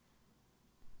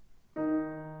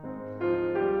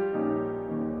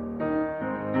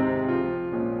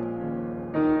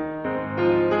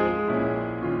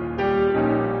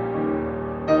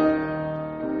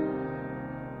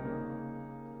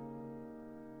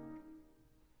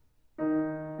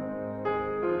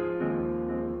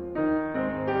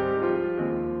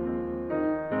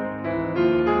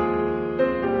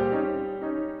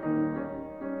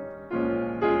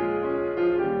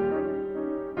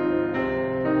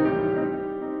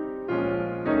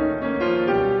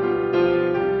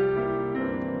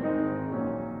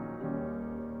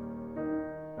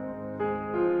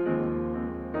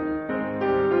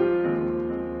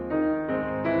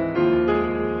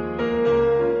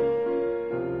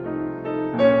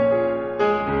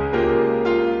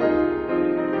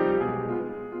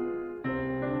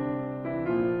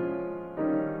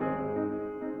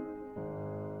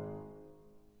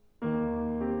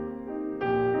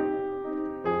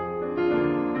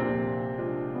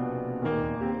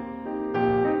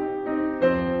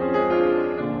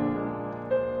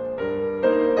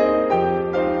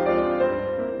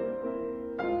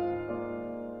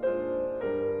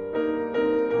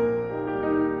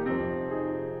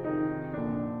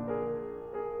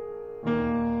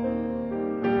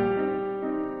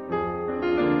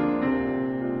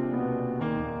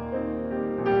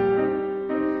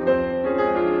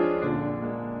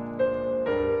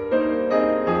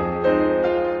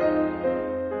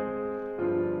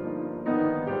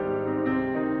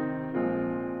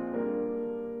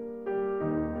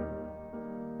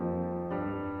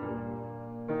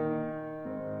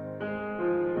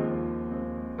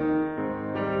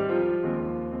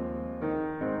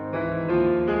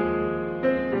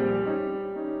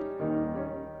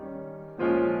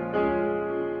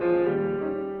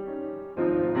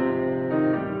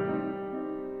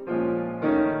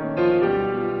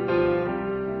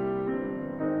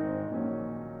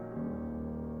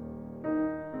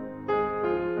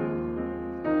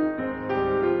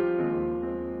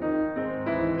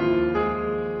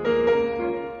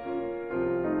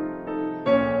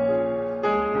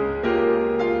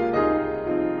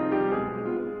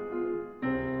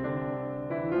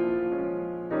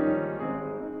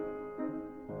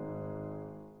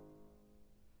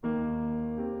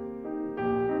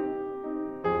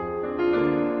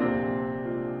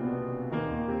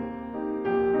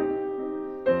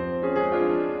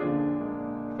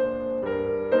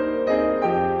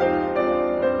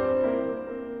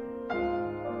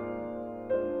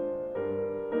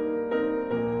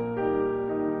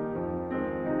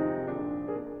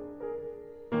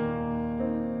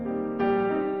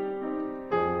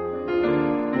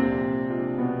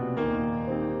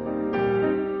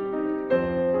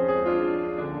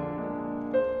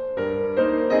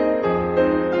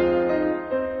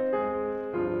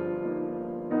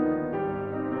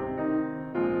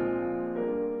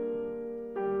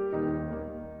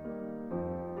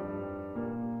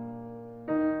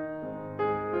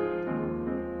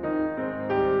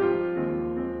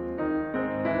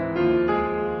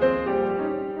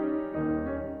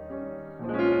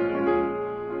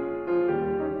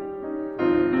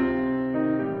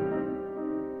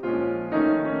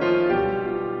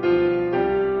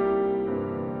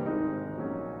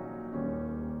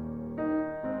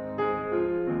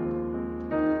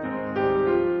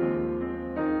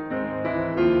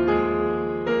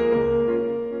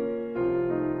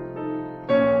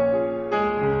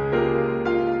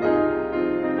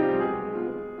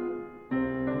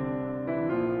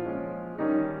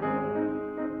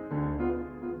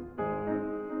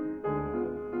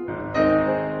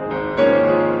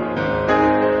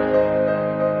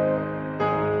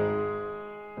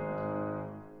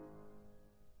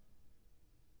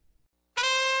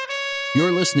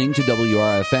 You're listening to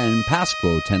WRFN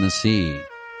Pasquo, Tennessee.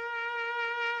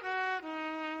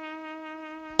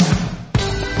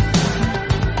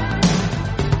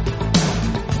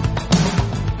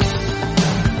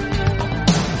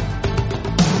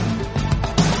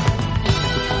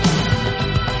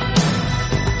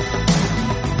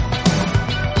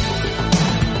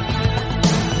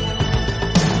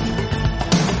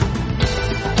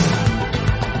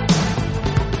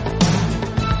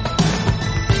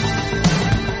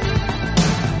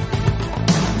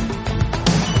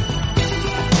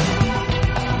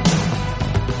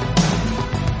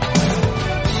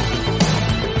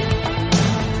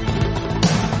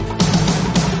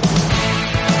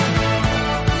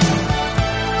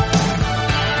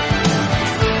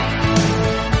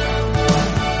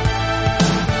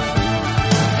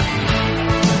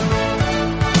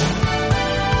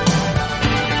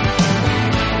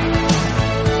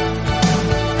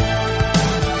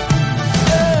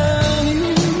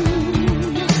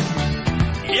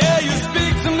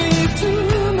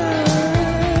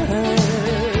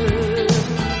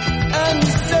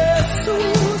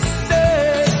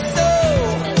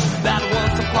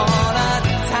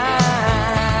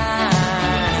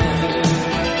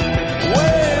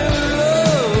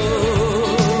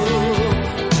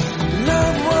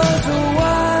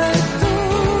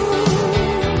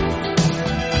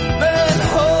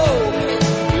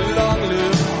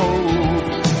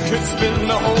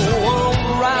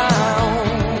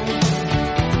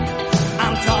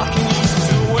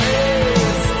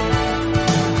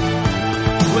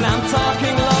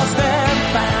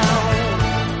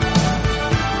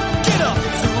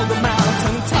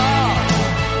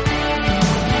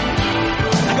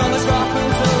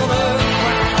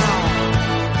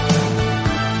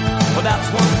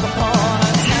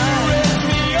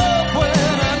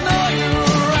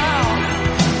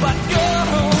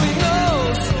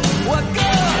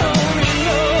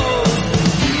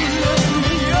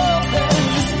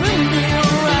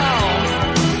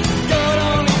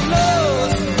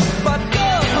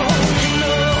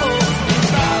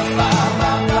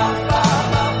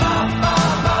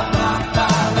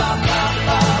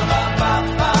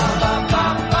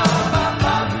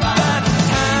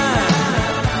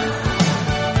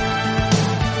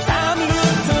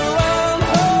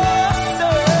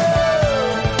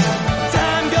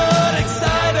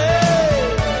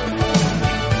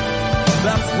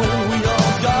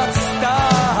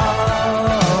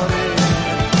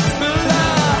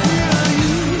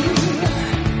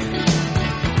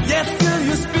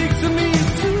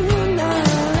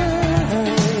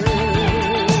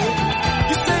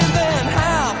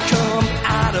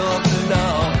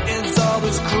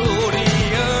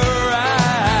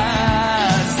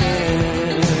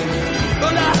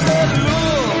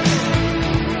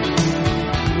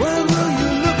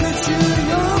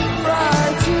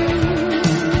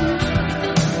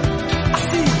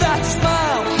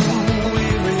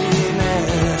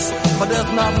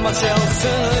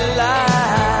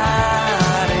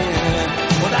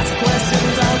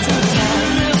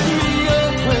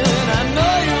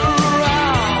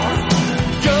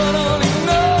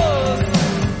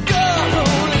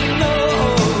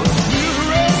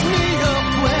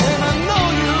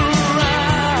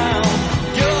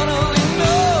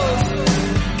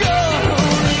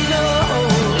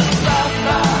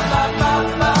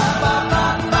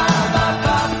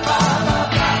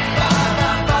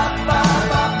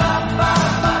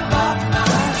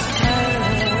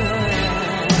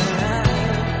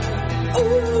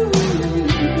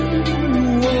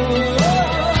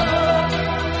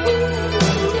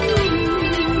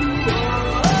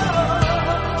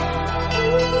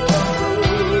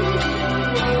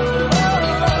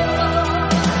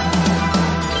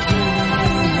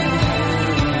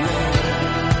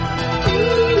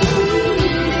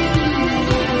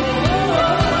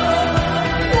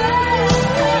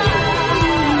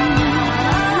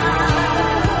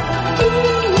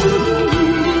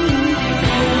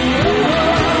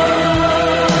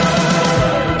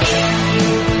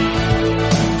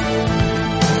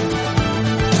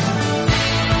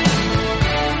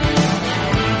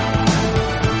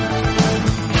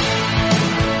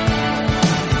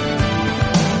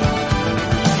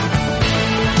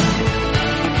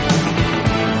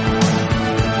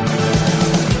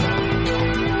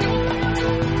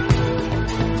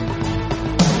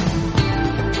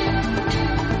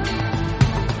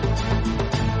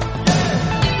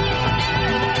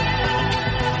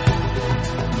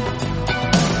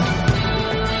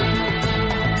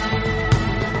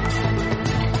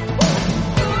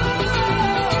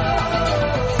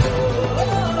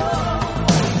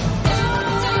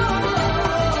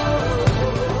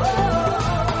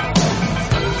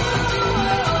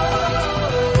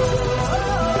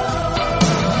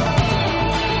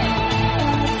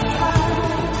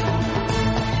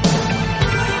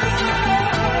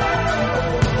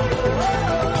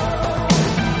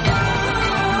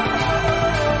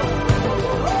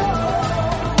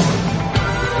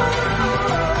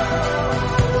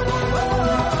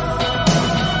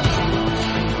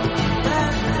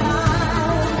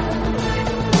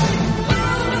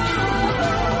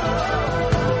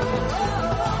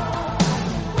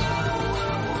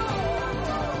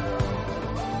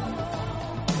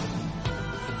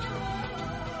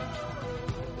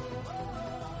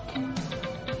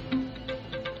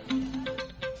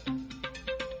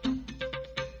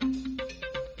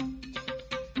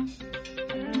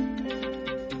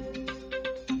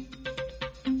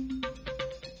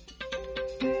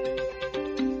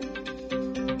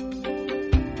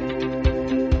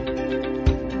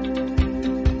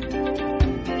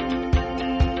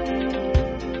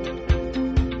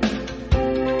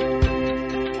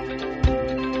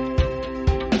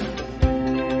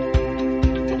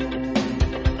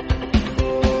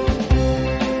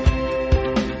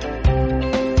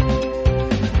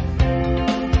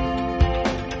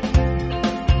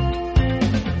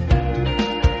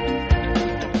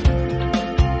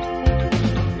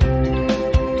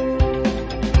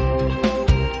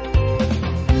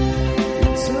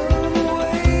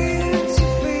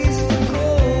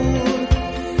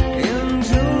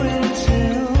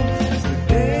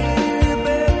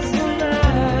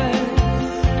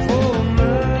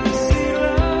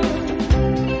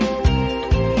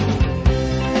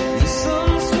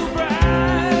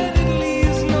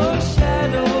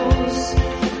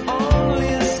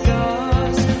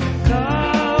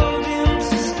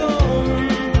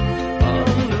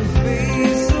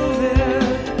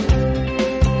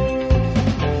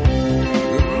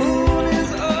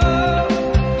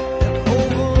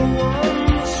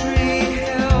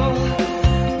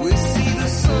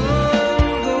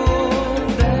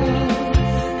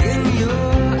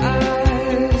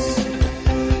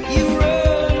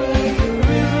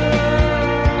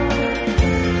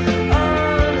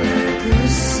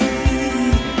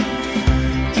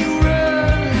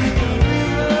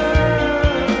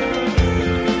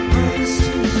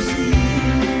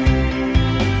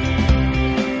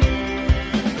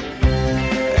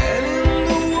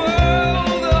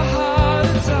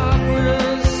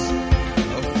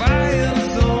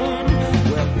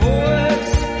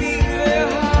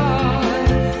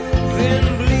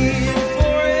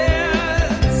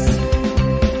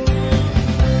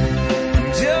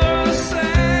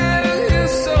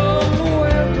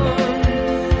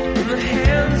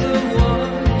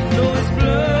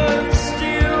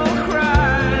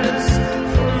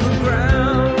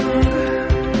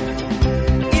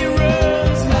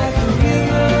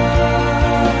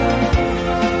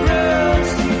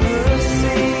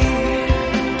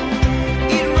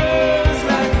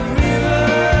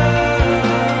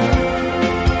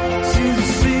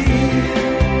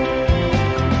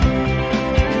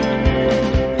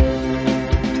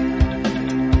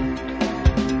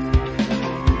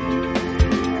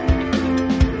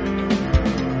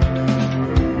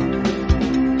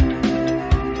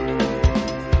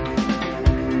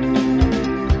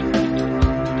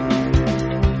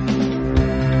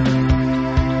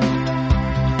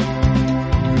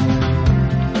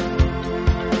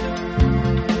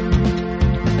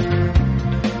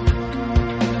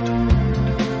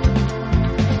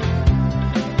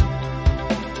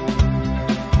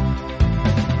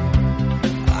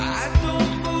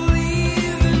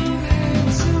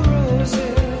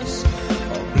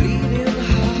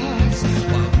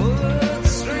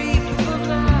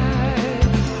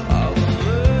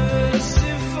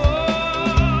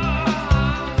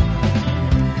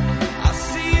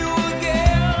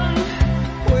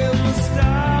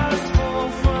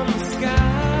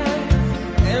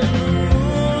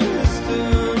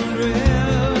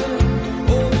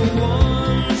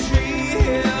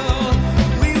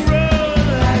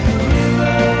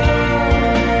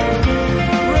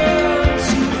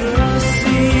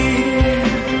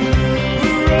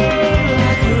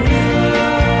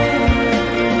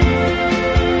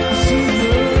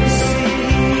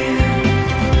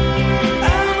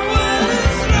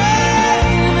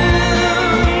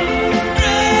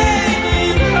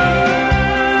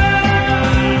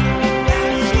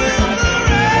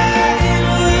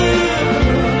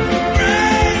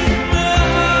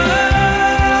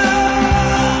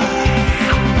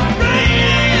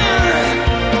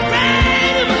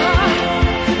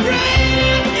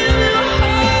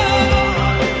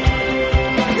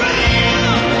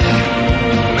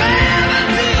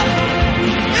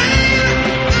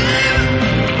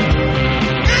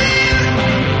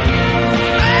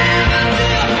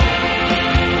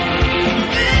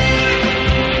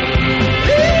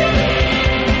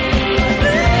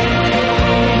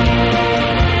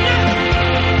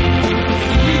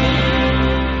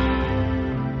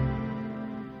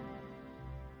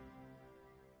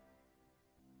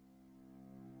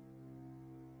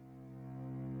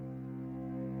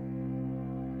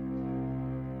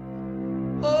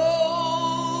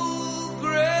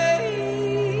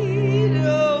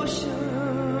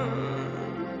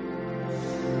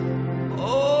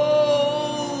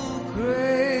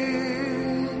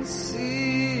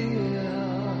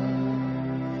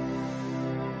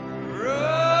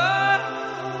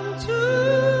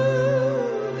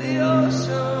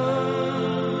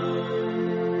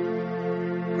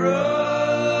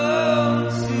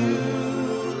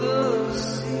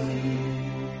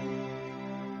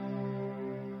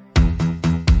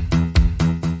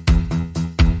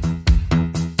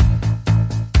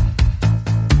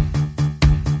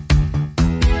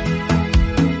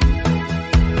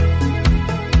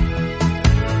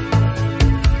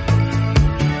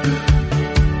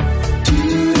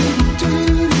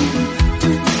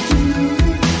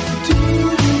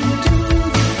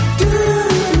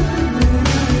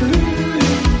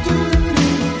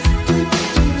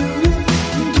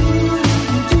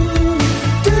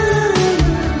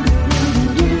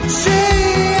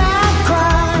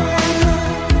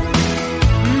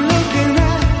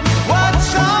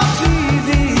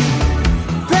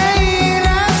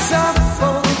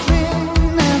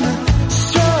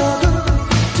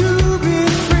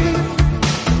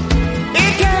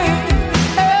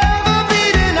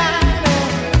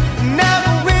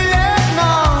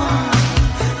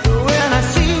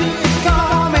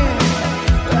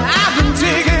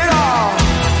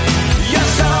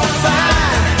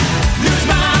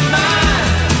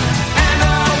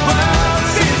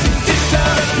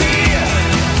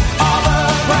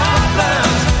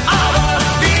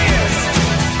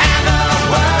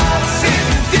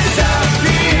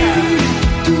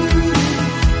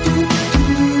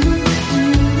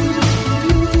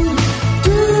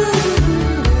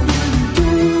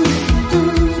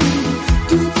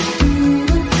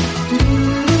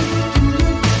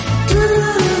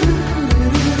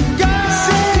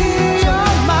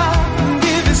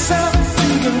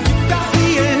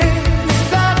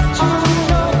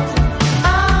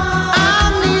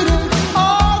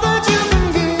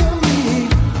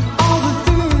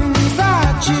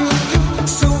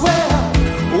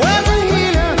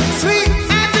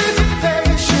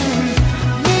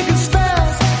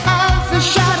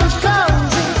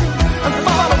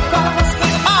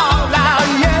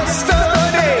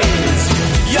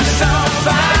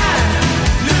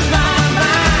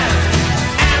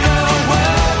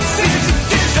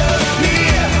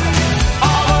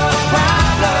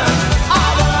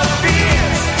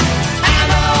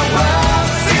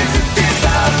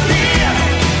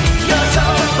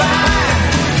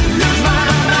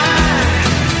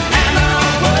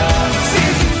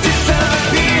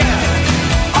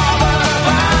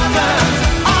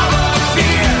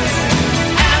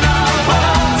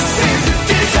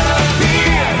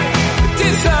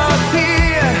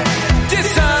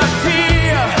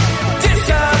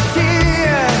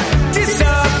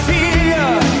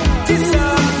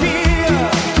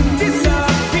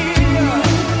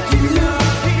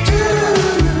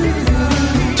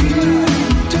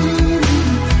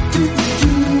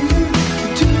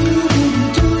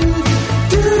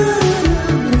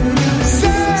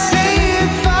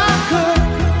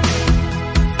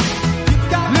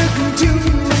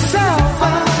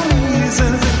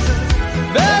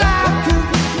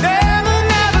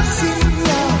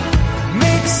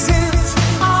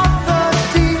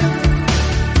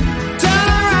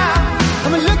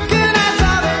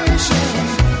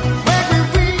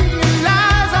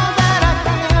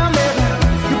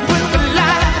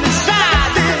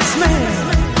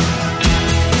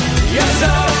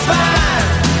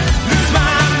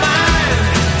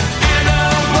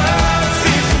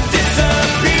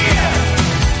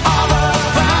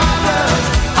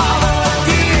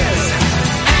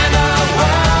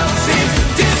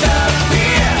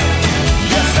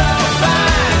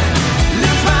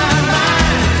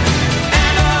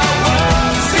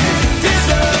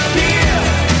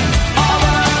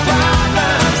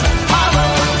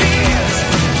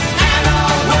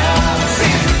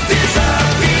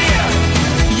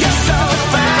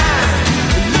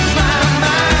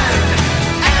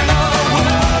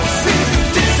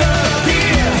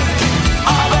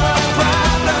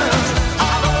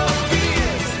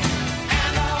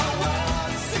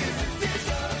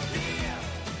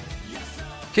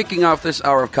 Kicking off this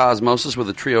hour of Cosmosis with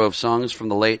a trio of songs from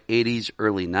the late 80s,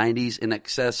 early 90s.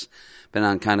 INXS, been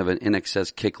on kind of an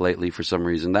INXS kick lately for some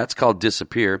reason. That's called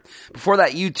Disappear. Before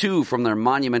that, U2 from their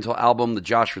monumental album, The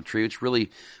Joshua Tree, which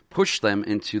really pushed them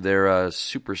into their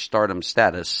superstardom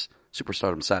status.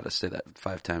 Superstardom status, say that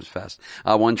 5 times fast.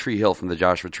 One Tree Hill from The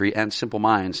Joshua Tree, and Simple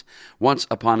Minds, Once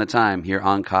Upon a Time, here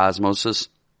on Cosmosis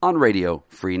on Radio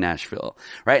Free Nashville.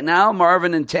 Right now,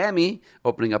 Marvin and Tammy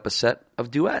opening up a set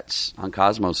of duets on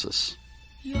Cosmosis.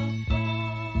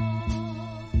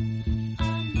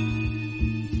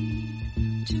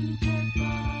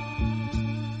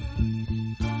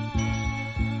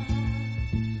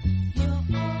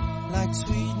 Like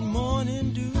sweet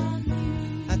morning dew,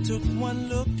 I took one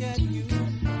look at you,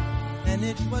 and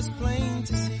it was plain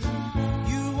to see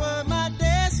you were my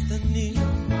destiny.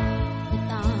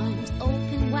 With arms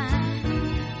open wide,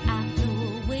 I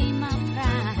throw away my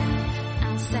pride.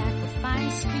 I'll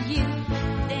sacrifice for you,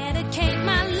 dedicate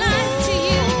my life to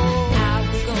you. I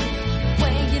will go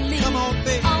where you lead. Come on,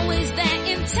 baby. Always there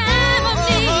in time of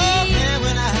need. Yeah,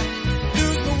 when I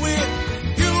lose my will,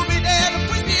 you'll be there to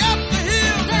push me up the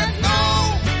hill. There's no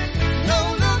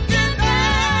looking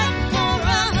back for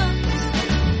us.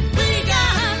 We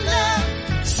got love,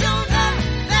 show love,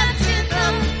 that's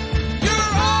enough.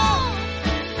 You're all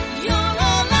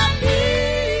I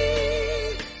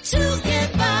need to get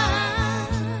by.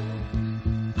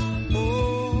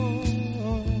 Oh,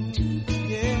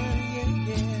 yeah.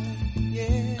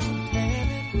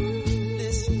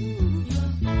 Listen,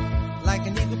 like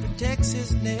an eagle protects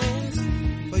his nest,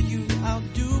 for you I'll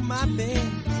do my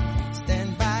best.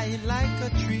 Stand by you like a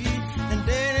tree, and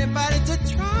dare anybody to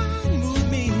try and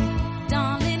move me.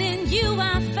 Darling, in you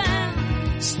I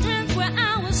found strength where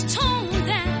I was torn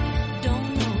down.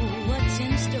 Don't know what's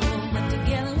in store, but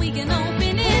together we can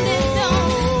open any door.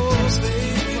 Oh, It's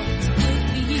baby, good for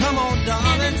you come on, and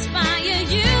darling. inspire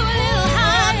you a little I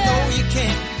higher. know you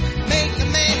can't make a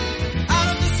man out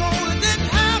of the soul that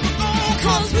didn't have a goal.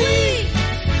 'Cause we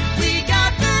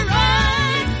got the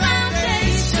right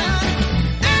foundation,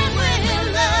 and we're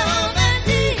love and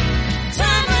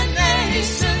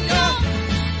determination.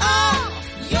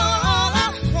 You're all I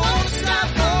won't stop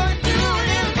doing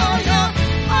it for you.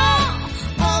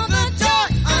 All the joy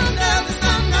under the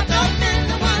sun, wrapped up in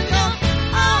the one.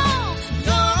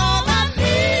 You're all I need.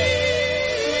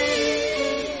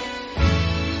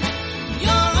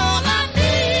 You're all I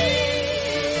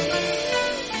need.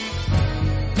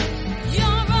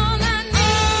 You're all I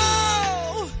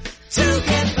need to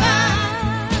get by.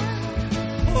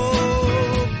 Oh,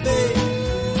 baby.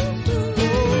 Oh,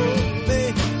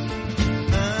 baby.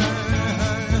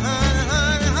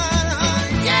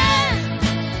 Yeah.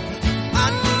 I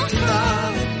need you,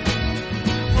 darling.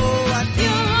 Oh, I do.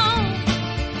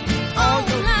 You're all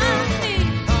I need.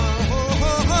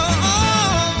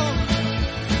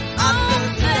 I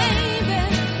love you, Baby,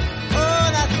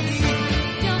 all I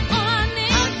need. you're all I I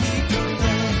need. need your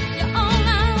love. You're all I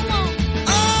want.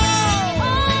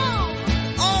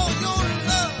 Oh, your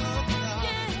love.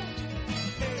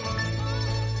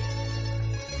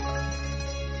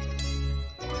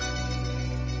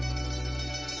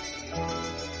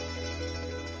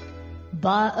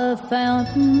 By a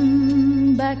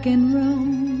fountain back in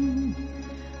Rome,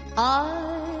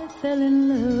 I fell in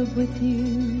love with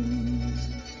you.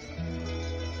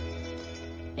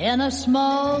 In a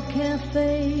small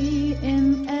cafe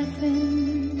in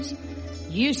Athens,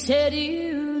 you said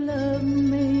you loved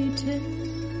me too.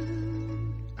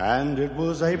 And it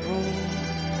was April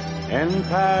in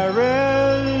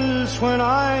Paris when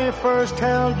I first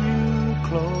held you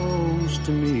close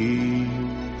to me.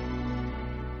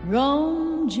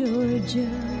 Rome, Georgia,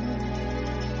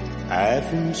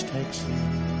 Athens, Texas,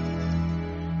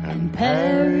 and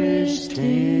Paris,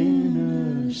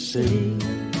 Tennessee.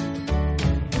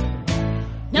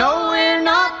 No, we're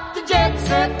not the jet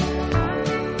set.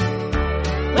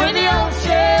 We're the old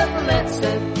Chevrolet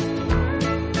set.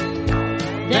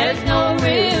 There's no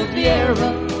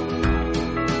Riviera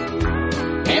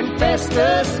in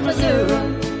Festus, Missouri.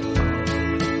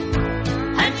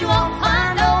 And you won't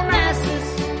find old Rastus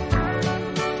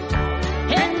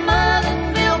in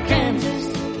Motherville, Kansas.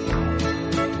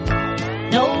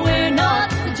 No, we're not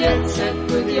the jet set.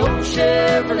 We're the old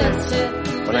Chevrolet set.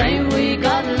 But ain't we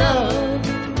got love?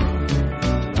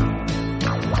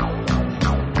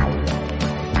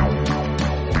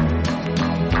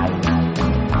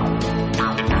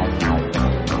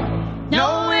 No,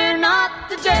 we're not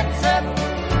the jet set.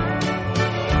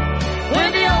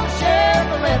 We're the old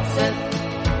Chevrolet set.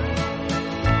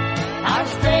 Our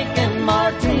steak and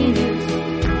martinis,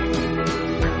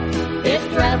 it's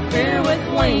wrapped here with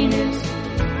Wayne's.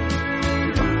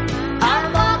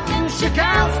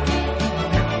 Tchaikovsky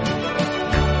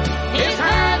is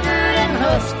haggard and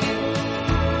husky.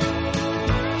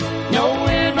 No,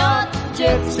 we're not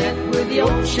jet set with the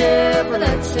old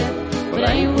Chevrolet set, but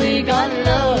ain't we got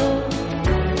love?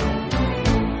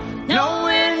 No,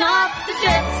 we're not the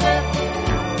jet set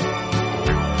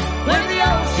with the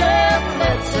old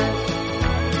Chevrolet set,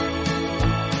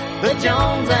 the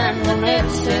Jones and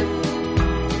Lynette set,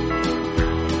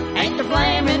 ain't the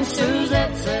flaming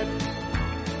Suzette set.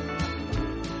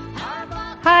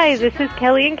 Hi, this is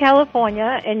Kelly in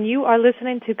California, and you are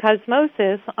listening to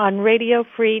Cosmosis on Radio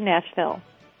Free Nashville.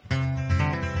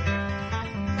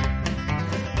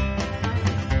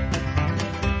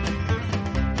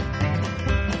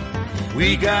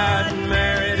 We got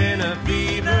married in a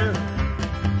fever,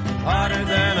 hotter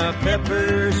than a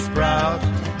pepper sprout.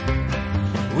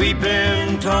 We've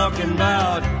been talking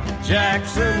about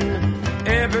Jackson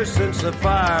ever since the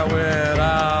fire went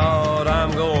out.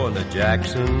 I'm going to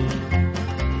Jackson,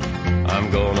 I'm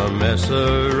gonna mess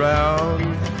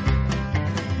around.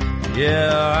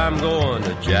 Yeah, I'm going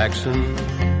to Jackson.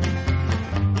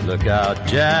 Look out,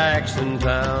 Jackson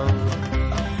Town.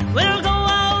 We'll go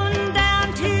on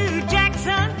down to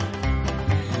Jackson.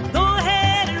 Go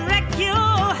ahead and wreck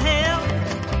your hell.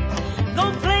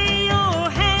 Go play your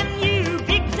hand, you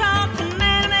big talking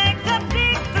man. Make a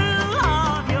big fool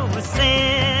of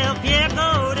yourself. Yeah,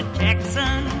 go to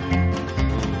Jackson.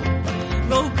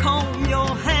 Go comb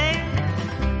your hair.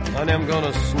 Honey, I'm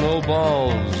gonna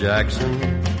snowball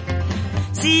Jackson.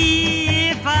 See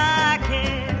if I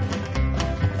care.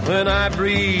 When I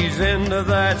breeze into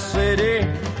that city,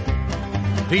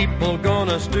 people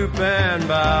gonna stoop and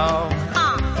bow.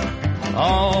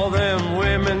 All them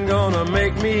women gonna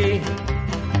make me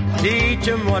teach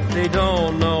them what they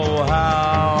don't know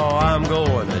how. I'm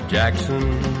going to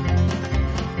Jackson.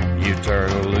 You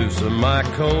turn loose of my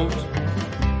coat,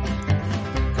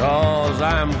 'cause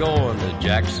I'm going to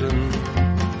Jackson.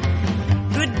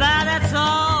 Goodbye, that's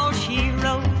all she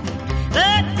wrote.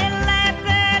 But they'll laugh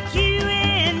at you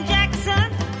in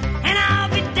Jackson, and I'll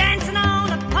be dancing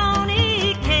on a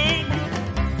pony cake.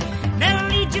 They'll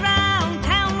lead you around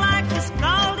town like a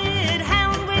scalded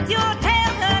hound with your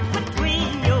tail tucked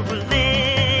between your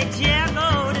legs. Yeah,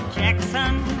 go to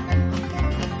Jackson,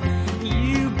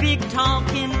 you big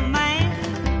talking man,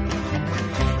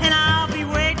 and I'll be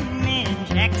waiting in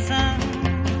Jackson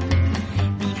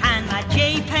behind my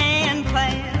J-Pan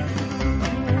plan.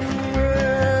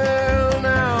 Well,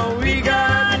 now we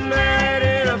got married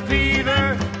in a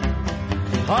fever,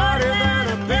 hotter than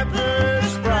a pepper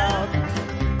sprout.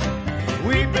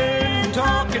 We've been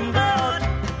talking about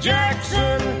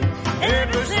Jackson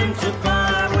ever since the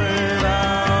fire went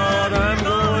out. I'm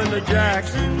going to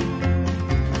Jackson,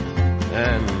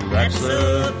 and that's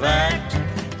a fact.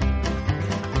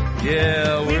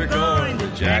 Yeah, we're going to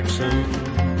Jackson,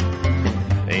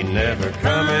 ain't never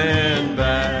coming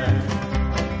back.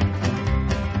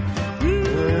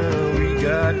 Well, we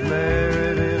got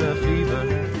married in a fever,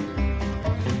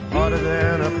 hotter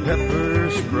than a pepper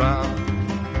sprout.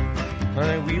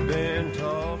 Honey, we've been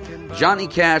talking about Johnny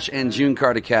Cash and June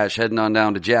Carter Cash heading on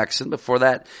down to Jackson. Before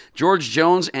that, George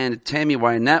Jones and Tammy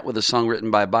Wynette with a song written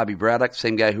by Bobby Braddock,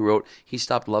 same guy who wrote He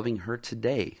Stopped Loving Her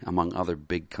Today, among other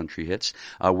big country hits.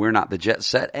 We're Not the Jet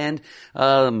Set, and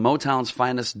Motown's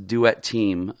finest duet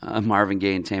team, Marvin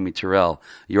Gaye and Tammy Terrell,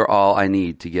 You're All I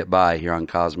Need to Get By, here on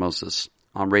Cosmosis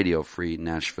on Radio Free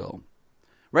Nashville.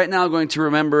 Right now, I'm going to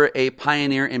remember a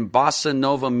pioneer in bossa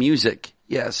nova music.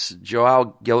 Yes,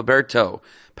 Joao Gilberto,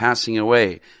 passing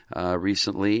away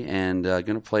recently, and going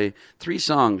to play 3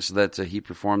 songs that he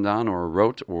performed on or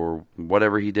wrote or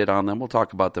whatever he did on them. We'll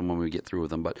talk about them when we get through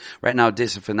with them. But right now,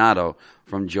 Desafinado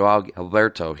from Joao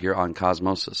Gilberto here on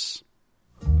Cosmosis.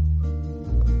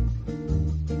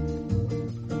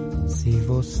 Se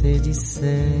você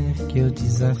disser que eu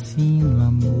desafino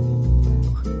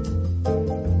amor,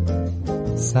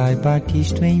 saiba que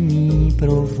isto em mim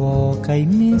provoca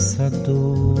imensa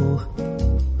dor.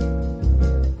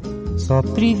 Só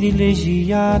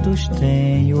privilegiados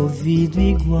têm ouvido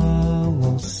igual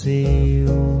ao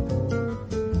seu.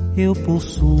 Eu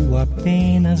possuo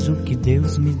apenas o que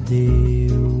Deus me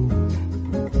deu.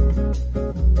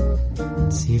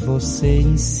 Se você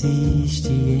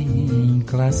insiste em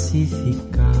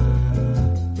classificar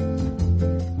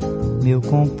meu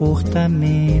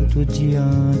comportamento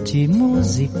diante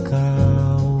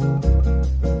musical,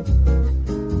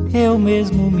 eu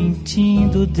mesmo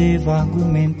mentindo devo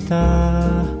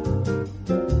argumentar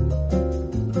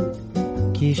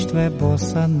que isto é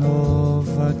bossa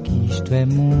nova, que isto é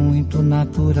muito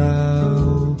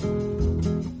natural.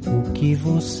 O que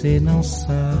você não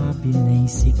sabe nem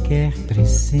sequer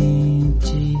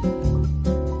pressente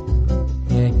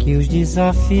é que os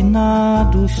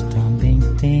desafinados também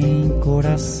têm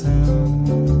coração.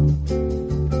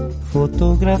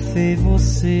 Fotografei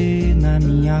você na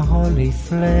minha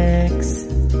Rolleiflex,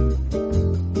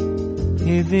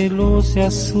 revelou-se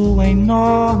a sua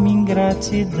enorme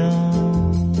ingratidão.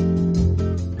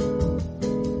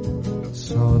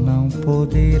 Só não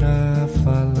poderá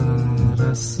falar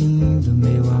assim do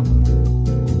meu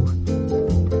amor.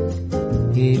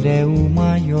 Ele é o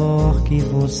maior que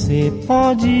você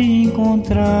pode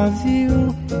encontrar,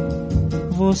 viu?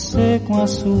 Você com a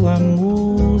sua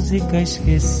música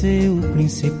esqueceu o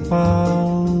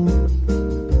principal,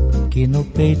 que no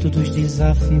peito dos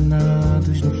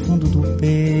desafinados, no fundo do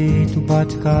peito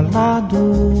bate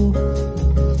calado.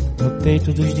 No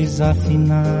peito dos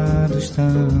desafinados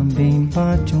também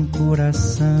bate um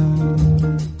coração.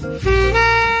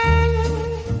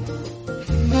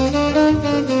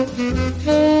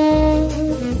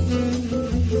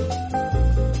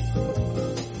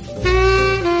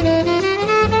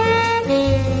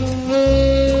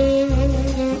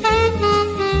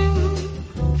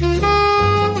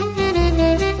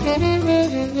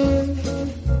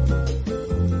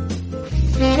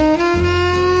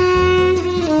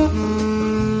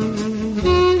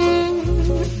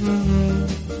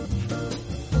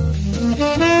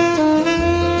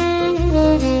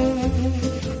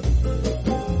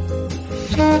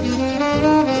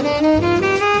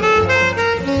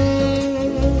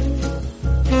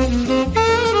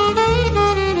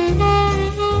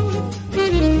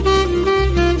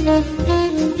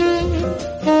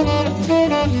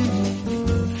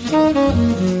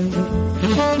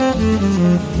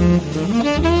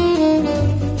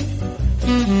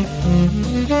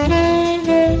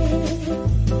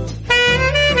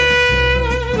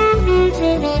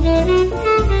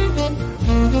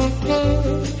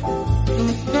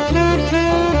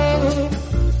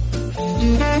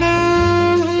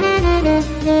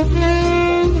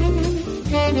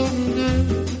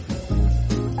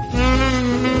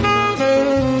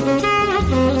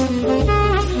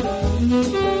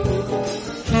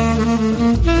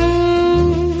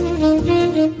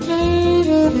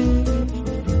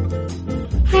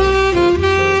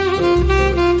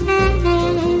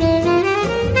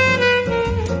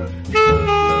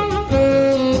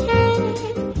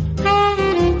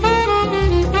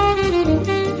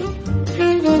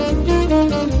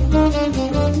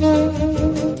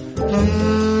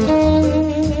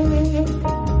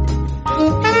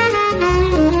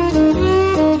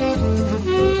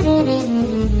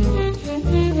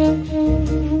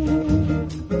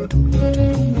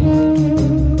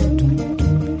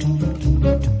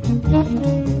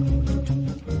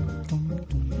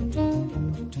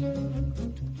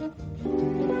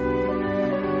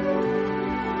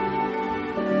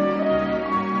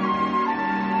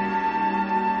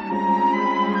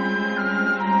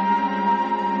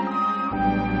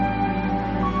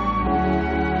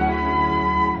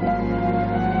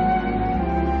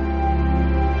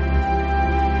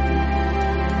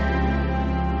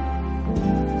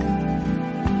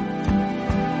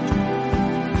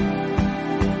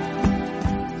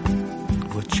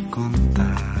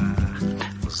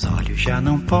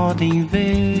 Podem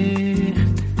ver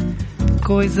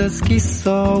coisas que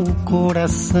só o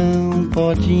coração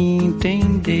pode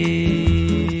entender.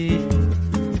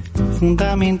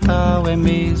 Fundamental é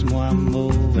mesmo o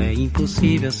amor, é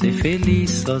impossível ser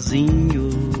feliz sozinho.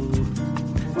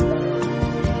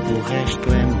 O resto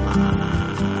é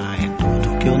mar, é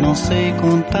tudo que eu não sei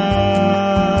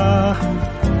contar.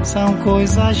 São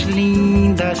coisas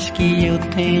lindas que eu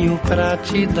tenho pra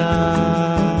te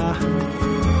dar.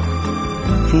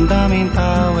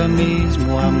 Fundamental é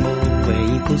mesmo o amor, é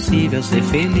impossível ser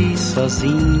feliz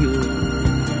sozinho.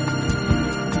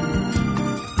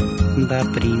 Da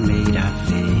primeira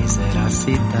vez era a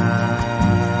cidade,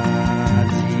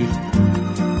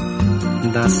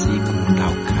 da segunda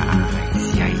ao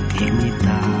cais e a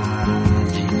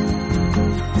eternidade.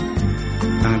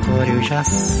 Agora eu já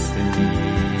sei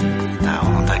da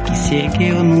onda que se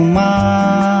ergueu no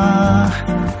mar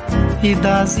e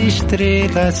das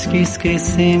estrelas que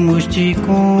esquecemos de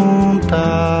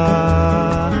contar.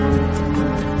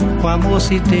 O amor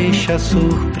se deixa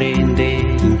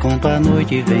surpreender enquanto a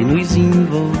noite vem nos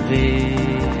envolver.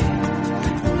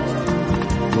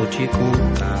 Vou te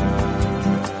contar,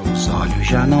 os olhos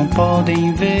já não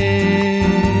podem ver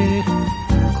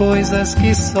coisas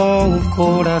que só o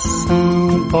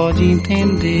coração pode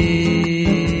entender.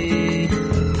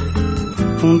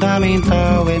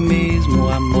 Fundamental é mesmo o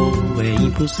amor, é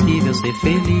impossível impossível ser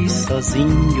feliz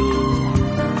sozinho.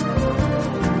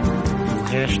 O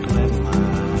resto é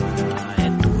mar, é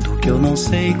tudo que eu não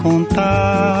sei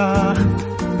contar.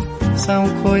 São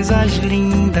coisas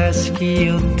lindas que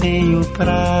eu tenho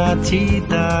pra te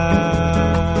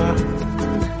dar.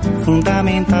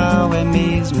 Fundamental é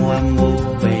mesmo o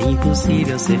amor, é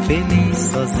impossível ser feliz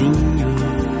sozinho.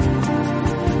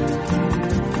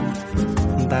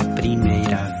 Da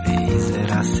primeira vez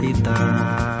era a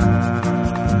cidade,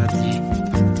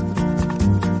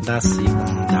 da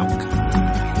segunda o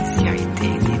cais e a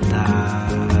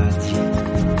eternidade.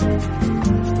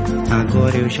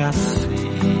 Agora eu já sei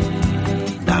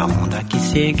da onda que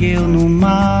se ergueu no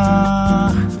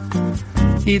mar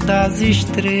e das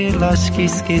estrelas que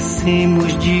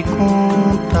esquecemos de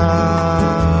contar.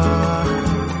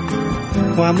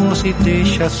 O amor se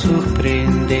deixa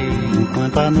surpreender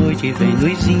enquanto a noite vem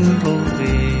nos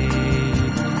envolver.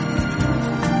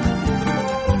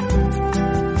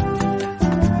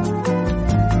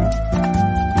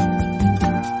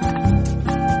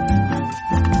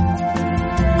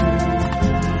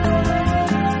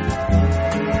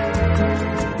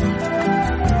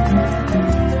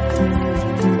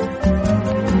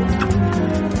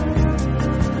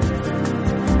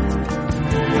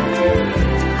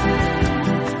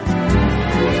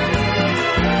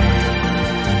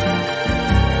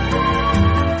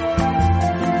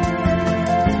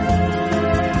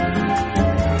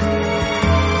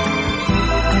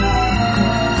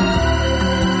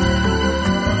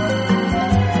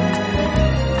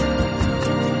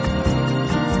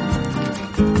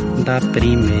 Da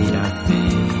primeira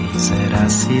vez era a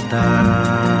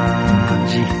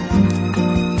cidade,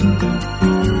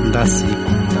 da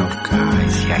segunda o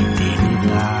cais e a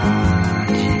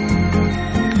eternidade.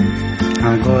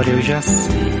 Agora eu já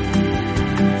sei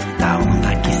da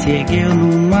onda que se ergueu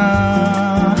no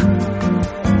mar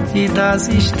e das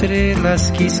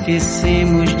estrelas que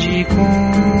esquecemos de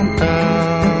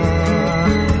contar.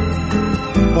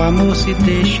 O amor se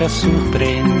deixa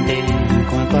surpreender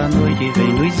enquanto a noite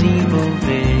vem nos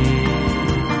envolver.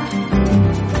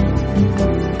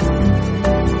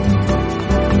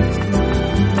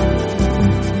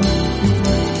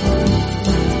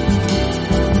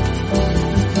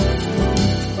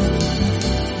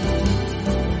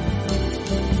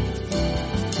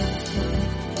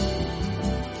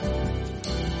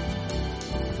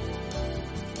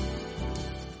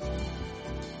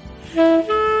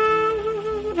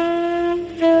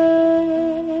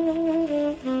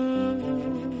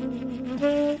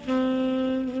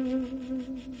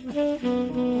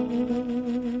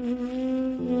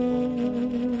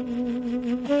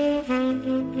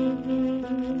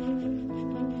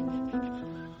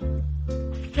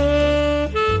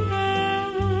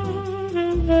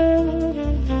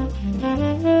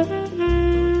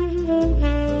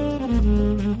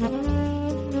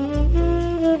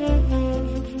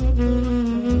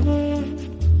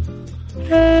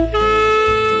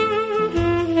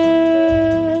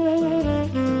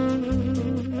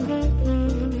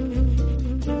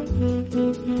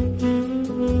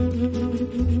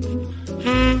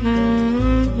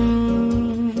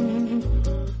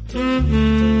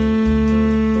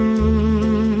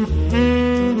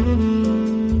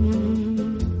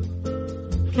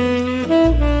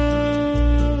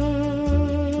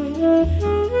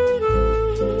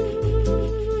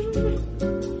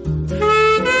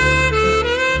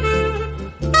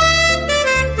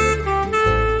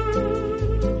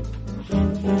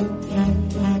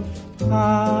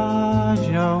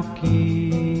 Haja o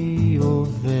que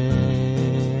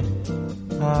houver,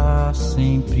 há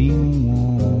sempre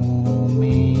um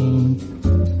homem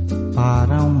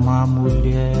para uma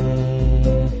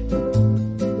mulher,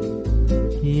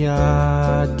 e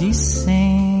há de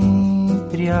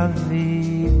sempre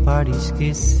haver para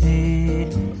esquecer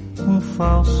um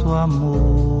falso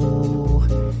amor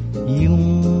e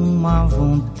uma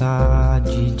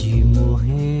vontade de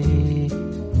morrer.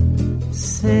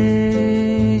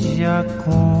 Seja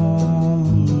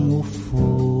como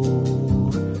for,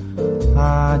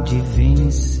 há de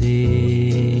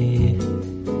vencer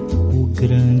o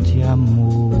grande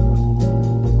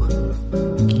amor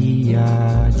que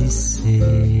há de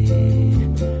ser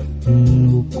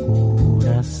no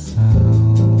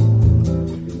coração,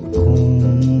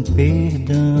 com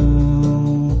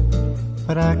perdão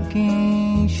pra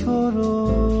quem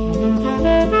chorou.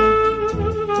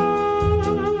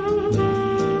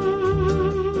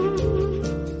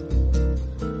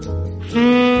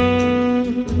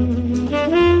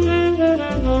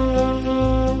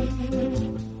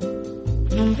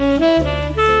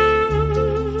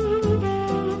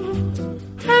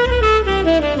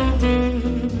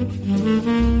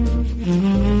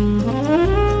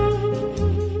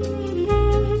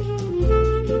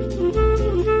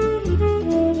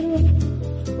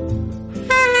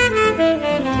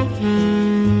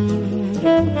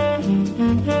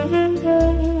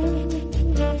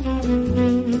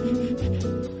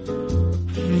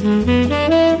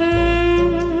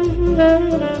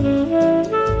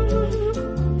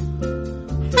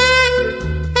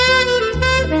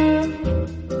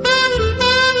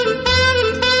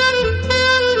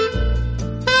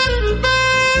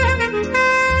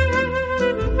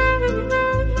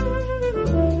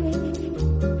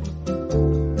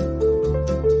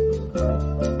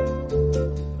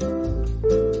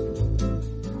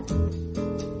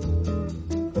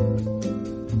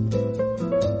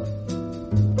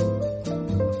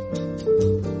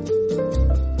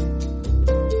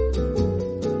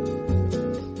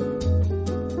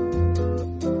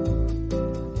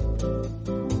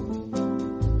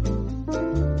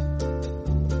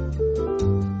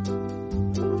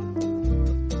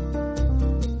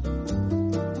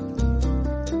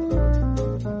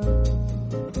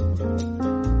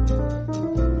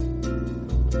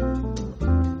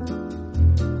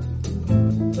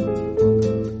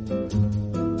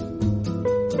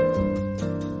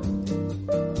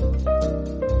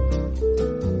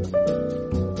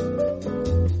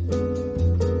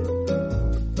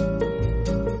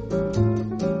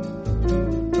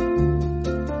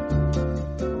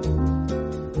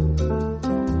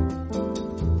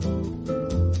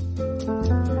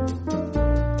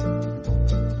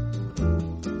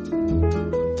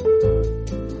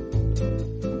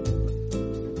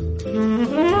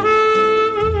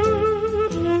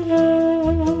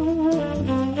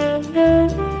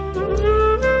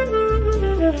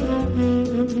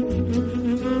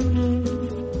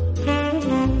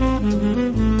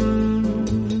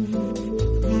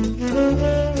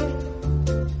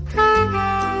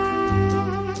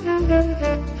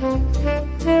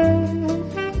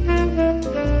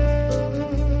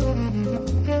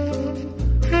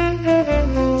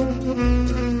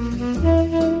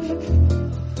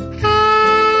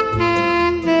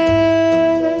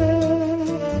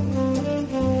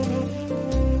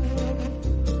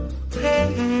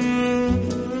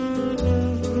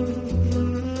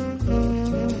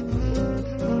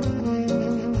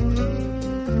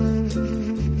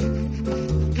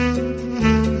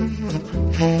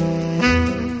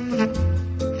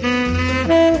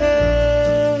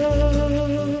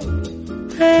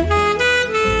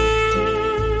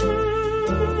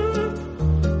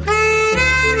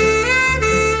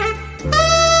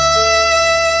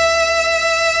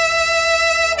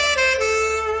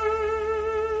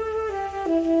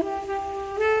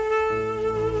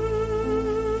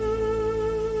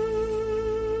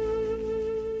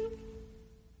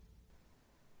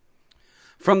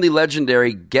 From the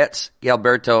legendary Getz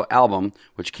Galberto album,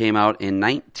 which came out in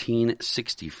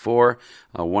 1964,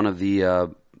 one of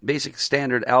the basic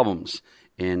standard albums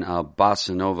in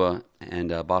bossa nova and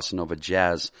bossa nova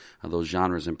jazz, those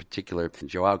genres in particular.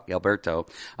 Joao Galberto,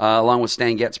 along with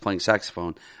Stan Getz playing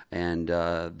saxophone, and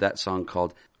that song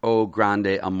called O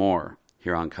Grande Amor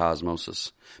here on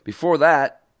Cosmosis. Before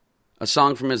that, a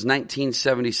song from his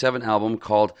 1977 album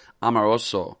called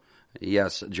Amoroso.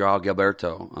 Yes, Joao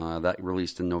Galberto, that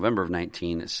released in November of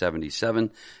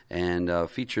 1977 and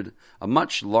featured a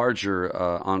much larger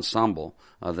ensemble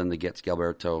than the Getz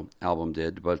Galberto album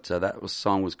did, but that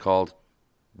song was called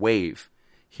Wave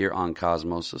here on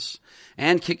Cosmosis.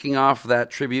 And kicking off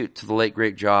that tribute to the late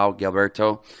great Joao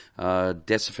Galberto,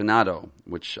 Desafinado,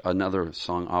 which another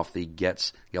song off the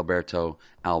Getz Galberto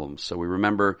album. So we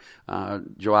remember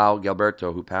Joao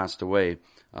Galberto, who passed away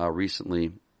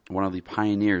recently, one of the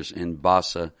pioneers in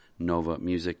bossa nova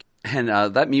music. And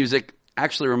that music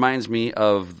actually reminds me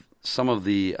of some of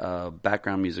the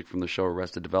background music from the show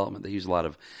Arrested Development. They use a lot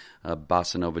of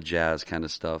bossa nova jazz kind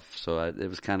of stuff. So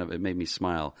it made me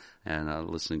smile and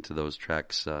listening to those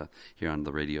tracks here on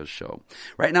the radio show.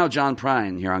 Right now, John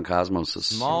Prine here on Cosmosis.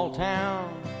 Small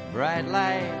town, bright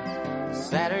lights,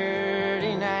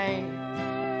 Saturday night,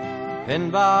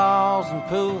 pinballs and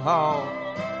pool halls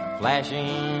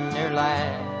flashing their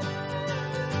lights,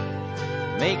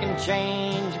 making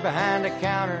change behind a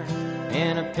counter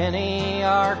in a penny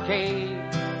arcade,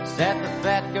 sat the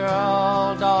fat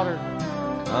girl daughter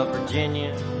of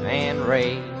Virginia and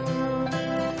Ray.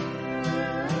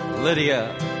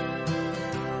 Lydia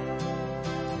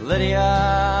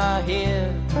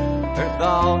hid her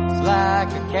thoughts like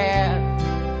a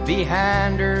cat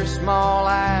behind her small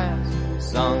eyes,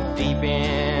 sunk deep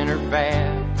in her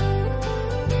fat.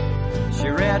 She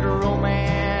read a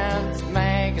romance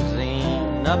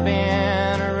magazine up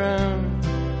in her room.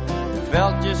 It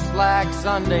felt just like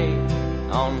Sunday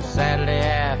on Saturday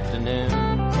afternoon.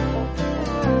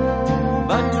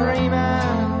 But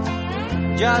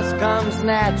dreaming just comes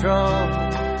natural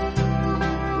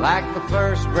like the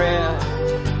first breath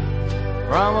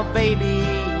from a baby,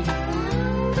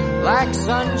 like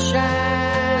sunshine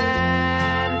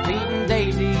feeding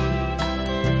daisies,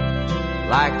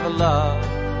 like the love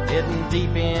hidden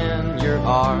deep in your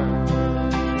heart.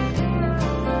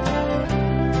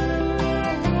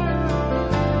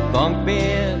 Bunk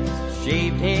beds,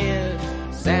 shaved heads,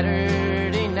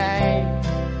 Saturday night,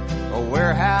 a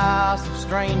warehouse of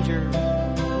strangers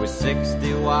with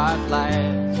 60-watt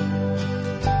lights,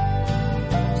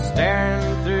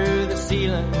 staring through the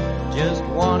ceiling, just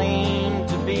wanting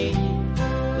to be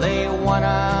lay one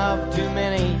of too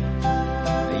many,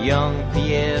 a young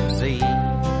PFC.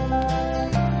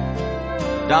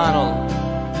 Donald,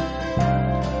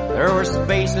 there were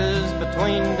spaces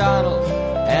between Donald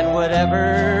and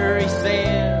whatever he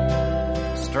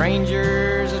said.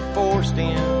 Strangers had forced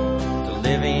him to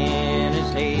live in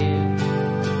his head.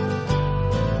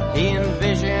 He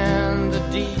envisioned the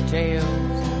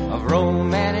details of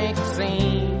romantic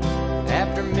scenes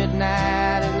after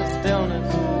midnight in the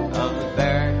stillness of the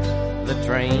barracks, the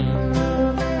train.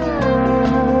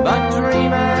 But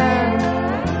dreaming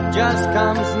just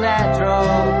comes natural,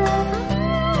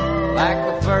 like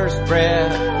the first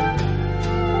breath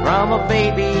from a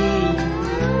baby,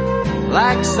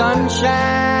 like sunshine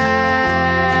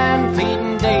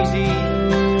feeding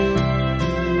daisies,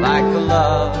 like the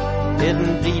love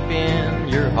hidden deep in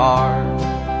your heart.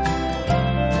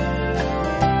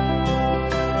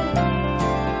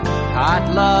 Hot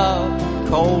love,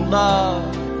 cold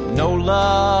love, no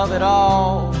love at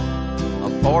all. A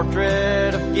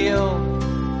portrait of guilt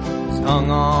is hung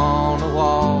on the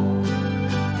wall.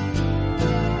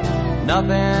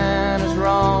 Nothing is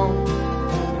wrong,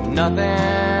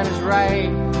 nothing is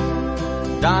right.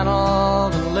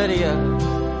 Donald and Lydia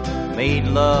made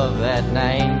love that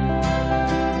night.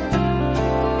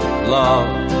 Love.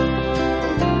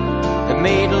 They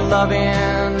made love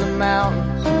in the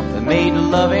mountains. They made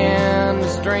love in the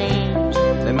streams.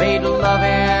 They made love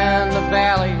in the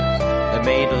valleys. They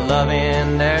made love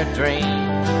in their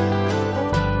dreams.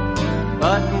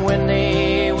 But when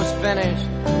they was finished,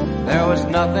 there was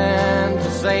nothing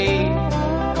to say,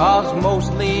 'cause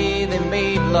mostly they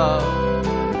made love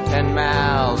 10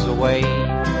 miles away.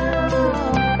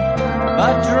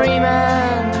 But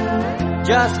dreaming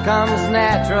just comes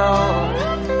natural,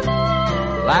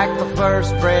 like the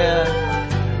first breath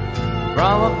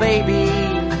from a baby,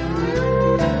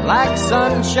 like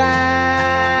sunshine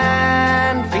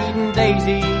feeding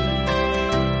daisies,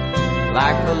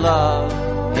 like the love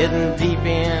hidden deep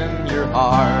in your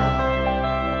heart.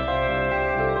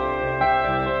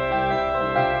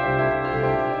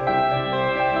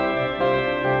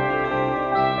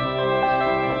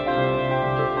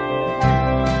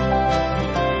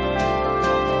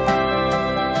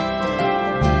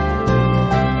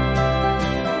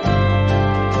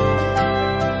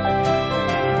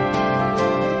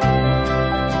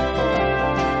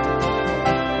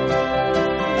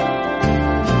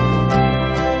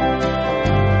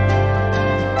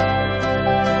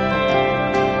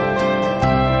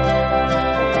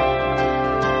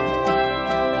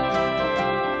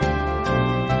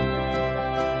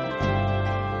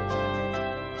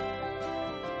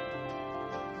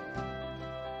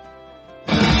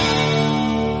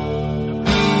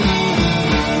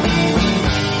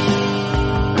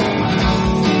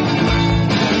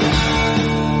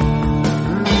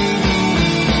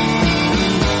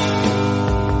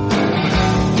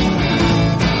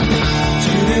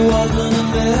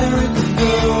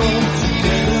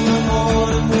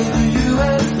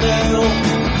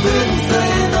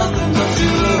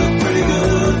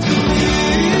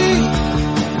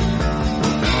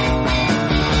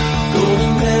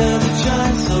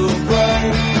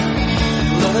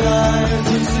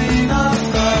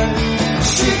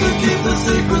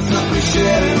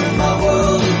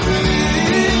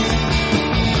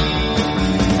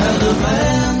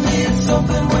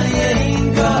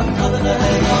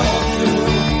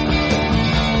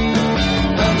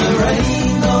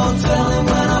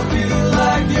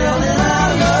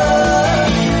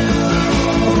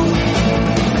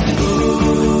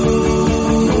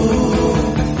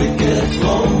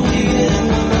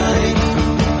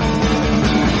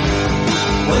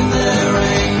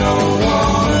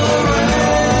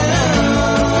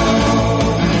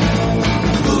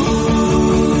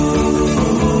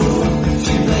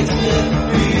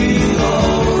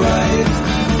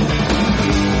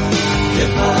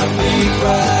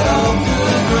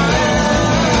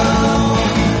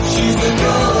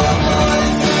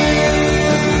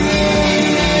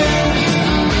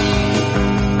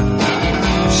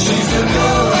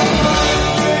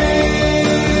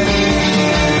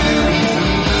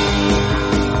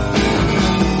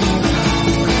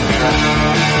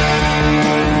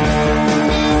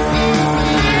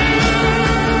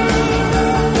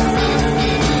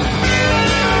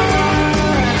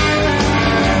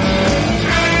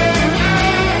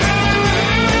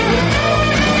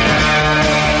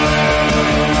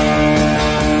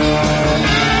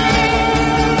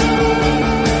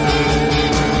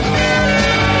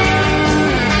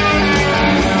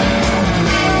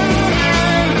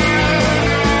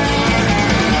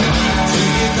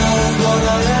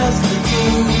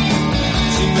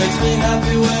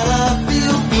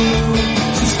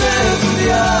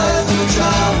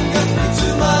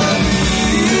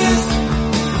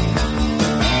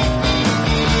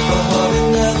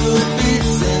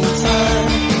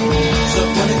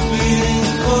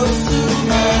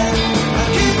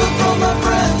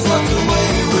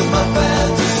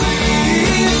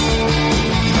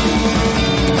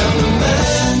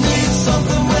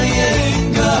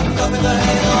 nothing to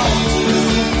hang on to.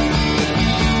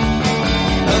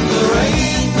 And there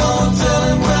ain't no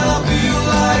telling when I feel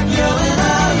like yelling,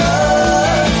 I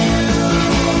love you.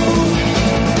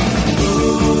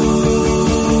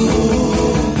 Ooh,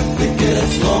 it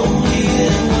gets lonely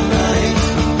in the night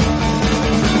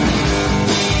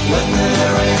when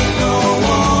there ain't no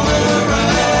one around.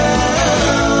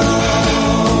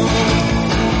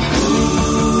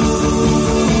 Ooh,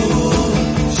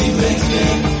 she makes me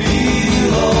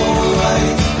feel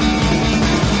alright.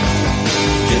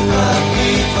 Get my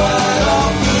feet right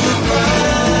off the ground.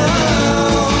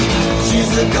 She's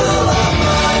the girl of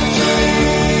my dreams.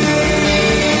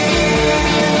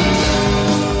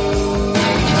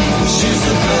 She's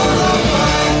the girl of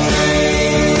my dreams.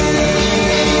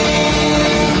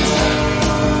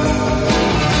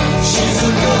 She's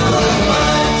the girl of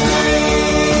my dreams.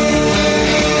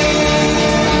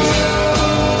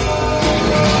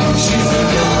 She's the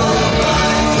girl of my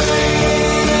dreams.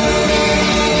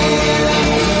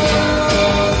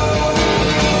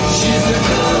 She's the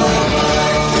girl of my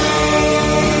dreams.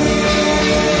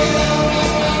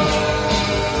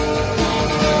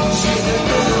 She's the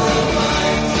girl of my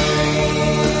dreams.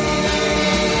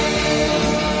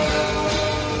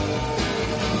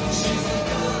 She's the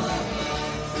girl of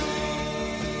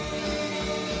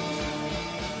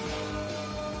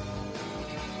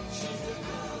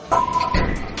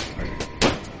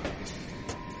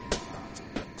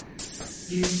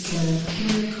You can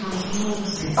hear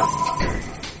Cosmosis.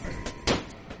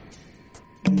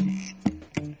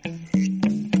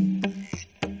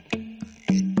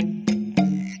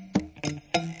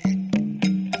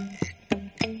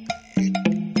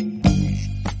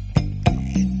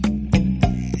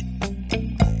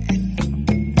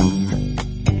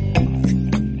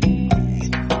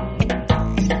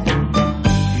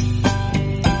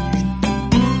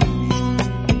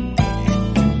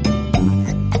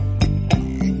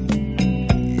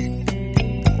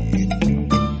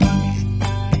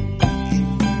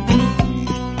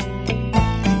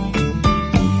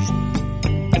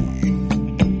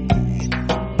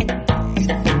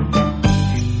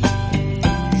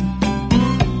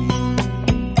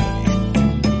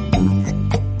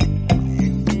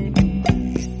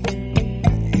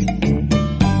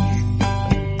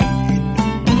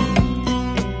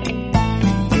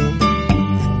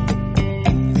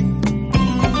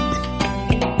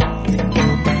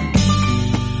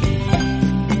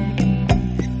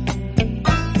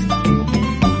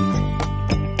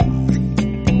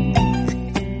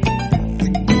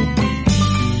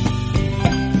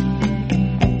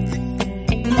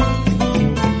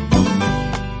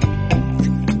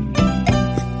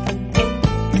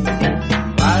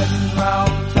 riding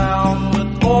round town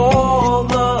with all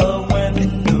the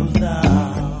windows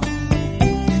down.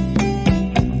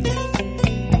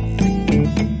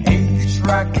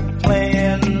 8-track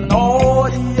playing all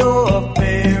your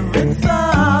favorite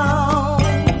sounds.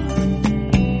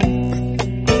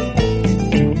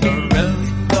 The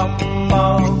rhythm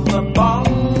of the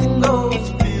bongos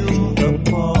fill the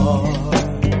park.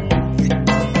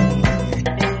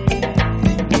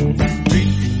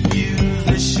 Street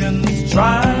musicians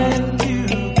trying to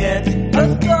get a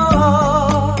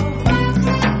star.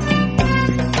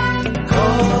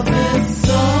 'Cause it's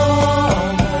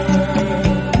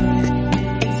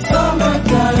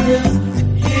summertime is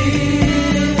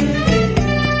here.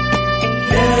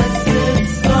 Yes,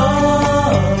 it's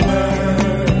summer,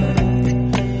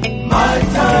 my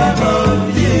time of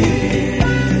year.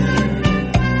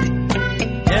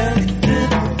 Yes,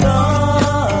 it's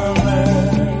summer,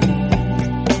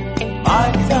 my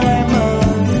time of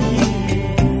year.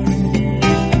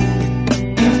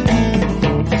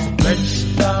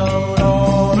 Stretched out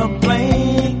on a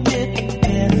blanket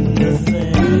in the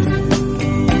sand.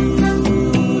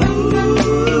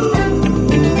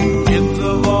 Kids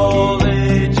of all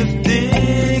ages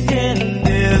digging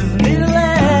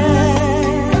Disneyland.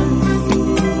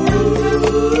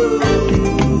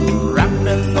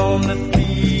 Rapping on the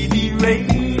CD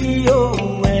radio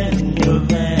in your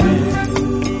van.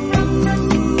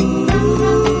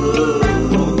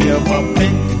 Give a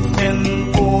big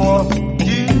 10-4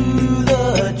 to the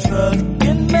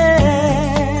trucking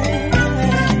man.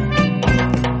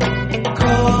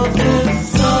 'Cause it's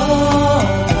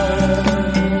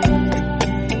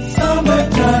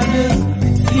summertime is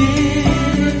here.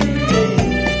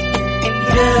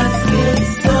 Yes, it's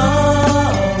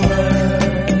summer,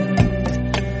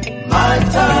 my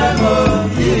time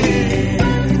of year.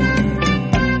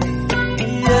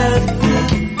 Yes,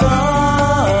 it's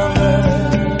summer,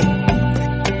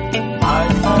 my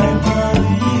time of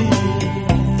year.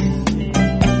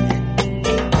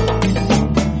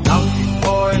 Now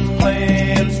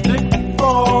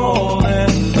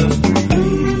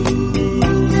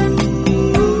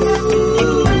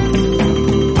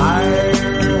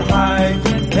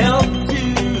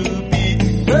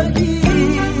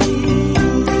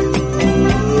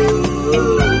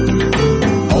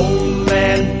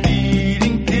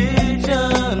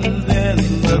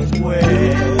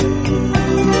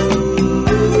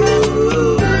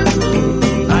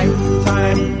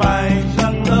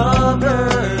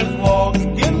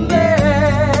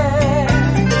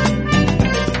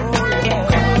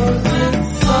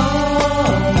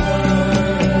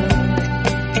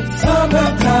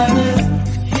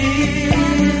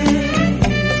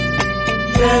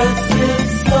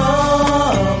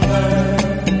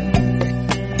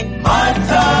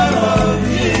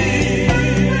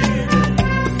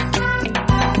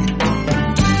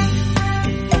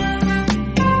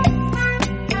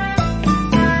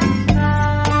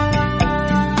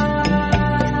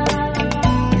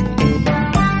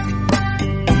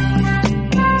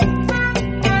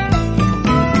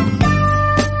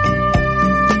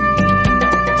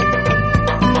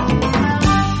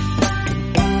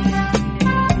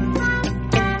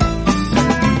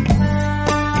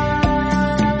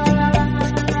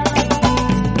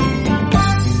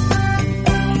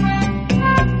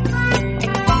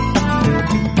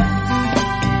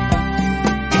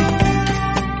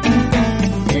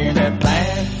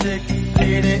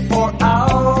city or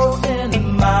out in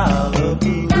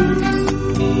Malibu,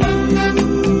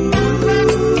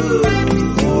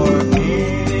 or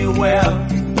anywhere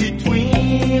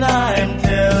between, I'm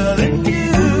telling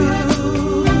you.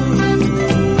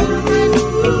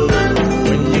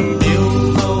 When you feel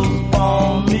those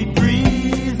balmy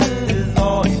breezes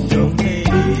on your face,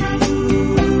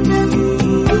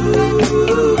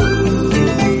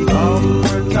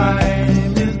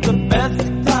 summertime is the best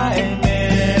time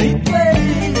any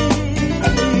place.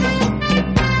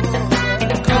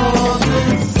 'Cause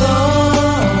it's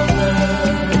summer,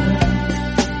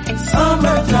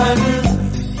 summertime is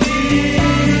here.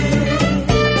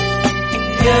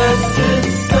 Yes,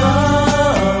 it's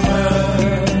summer,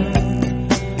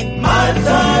 my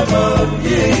time of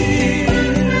year.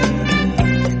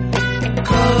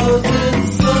 'Cause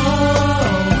it's summer,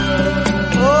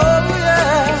 oh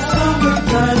yeah,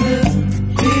 summertime is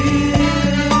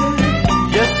here.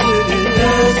 Yes, it is.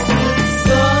 Yes, it's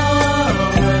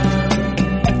summer,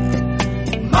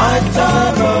 my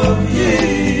time of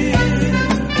year.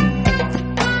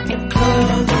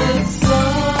 'Cause it's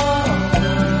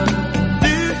summer,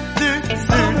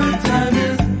 summertime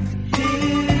is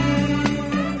here.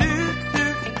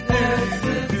 Yes,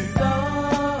 it's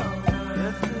summer,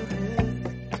 yes it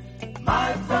is,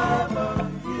 my time of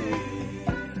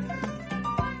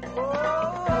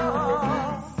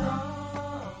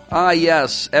Ah,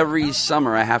 yes. Every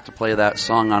summer I have to play that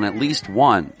song on at least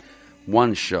one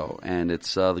show, and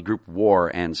it's the group War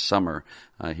and Summer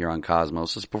here on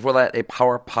Cosmosis. Before that, a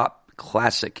power pop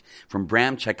classic from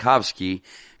Bram Tchaikovsky,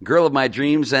 Girl of My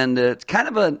Dreams, and it's kind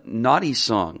of a naughty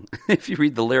song. If you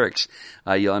read the lyrics,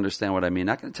 you'll understand what I mean.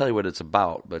 Not going to tell you what it's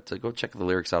about, but go check the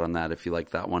lyrics out on that if you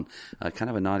like that one. Kind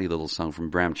of a naughty little song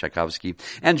from Bram Tchaikovsky.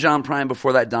 And John Prine,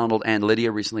 before that, Donald and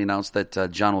Lydia recently announced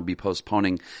that John will be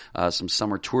postponing some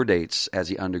summer tour dates as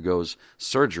he undergoes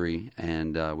surgery,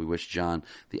 and we wish John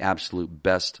the absolute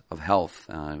best of health,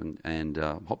 and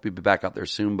hope he'll be back out there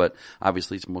soon, but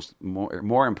obviously it's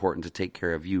more important to take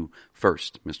care of you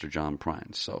first, Mr. John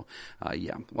Prine. So,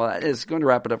 yeah. Well, that is going to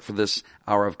wrap it up for this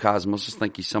hour of Cosmosis.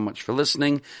 Thank you so much for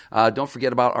listening. Don't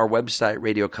forget about our website,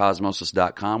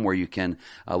 radiocosmosis.com, where you can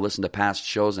listen to past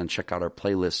shows and check out our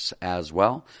playlists as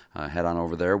well. Head on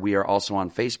over there. We are also on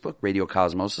Facebook, Radio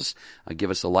Cosmosis. Give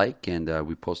us a like, and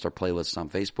we post our playlists on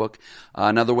Facebook.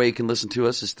 Another way you can listen to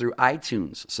us is through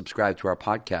iTunes. Subscribe to our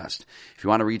podcast. If you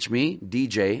want to reach me,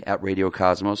 DJ at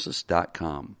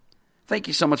radiocosmosis.com. Thank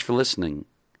you so much for listening.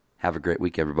 Have a great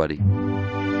week, everybody.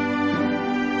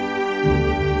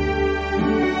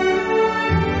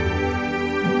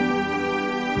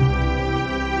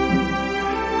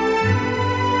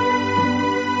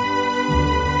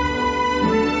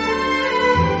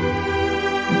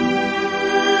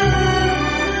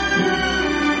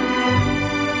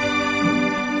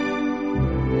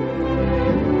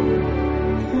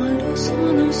 Quando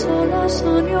sono sola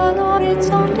sogno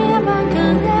l'orizzonte e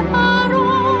mancano le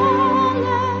parole.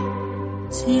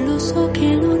 Sì, lo so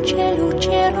che non c'è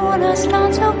luce in una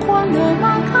stanza quando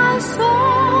manca il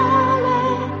sole.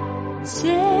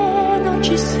 Se non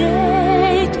ci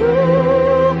sei tu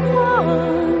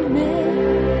con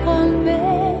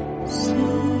me su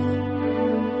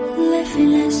le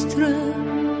finestre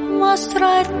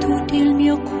mostra tutto il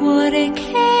mio cuore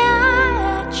che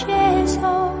è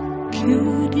acceso.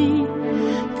 Chiudi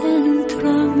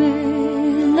dentro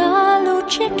me la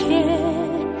luce che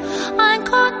ho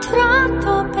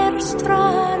incontrato per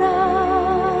strada.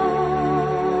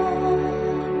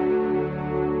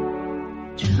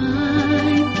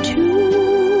 Time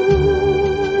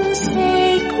to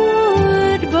say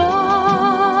goodbye.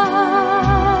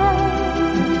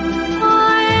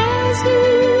 Paesi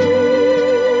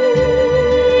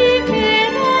che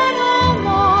non ho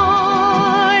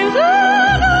mai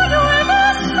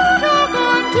vissuto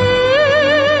con te.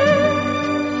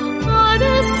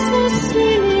 Adesso sì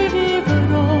li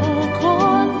vivrò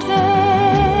con te.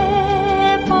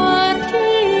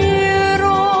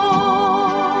 Partirò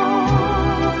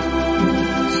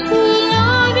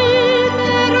sulla vita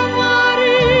per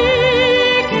mare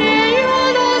che io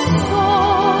lo so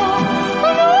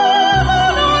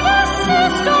non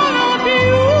esistono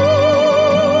più.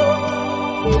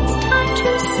 It's time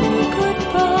to say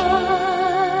goodbye.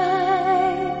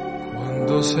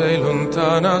 Quando sei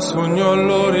lontana sogno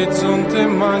all'orizzonte e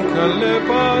manca le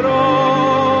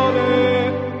parole.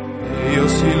 E io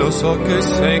sì lo so che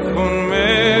sei con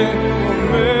me,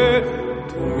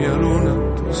 tu mia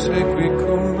luna, tu sei qui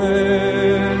con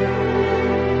me.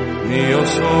 Mio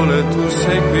sole, tu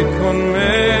sei qui con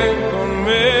me, con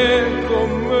me, con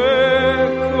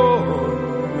me,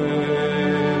 con me.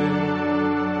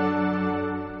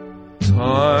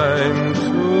 time.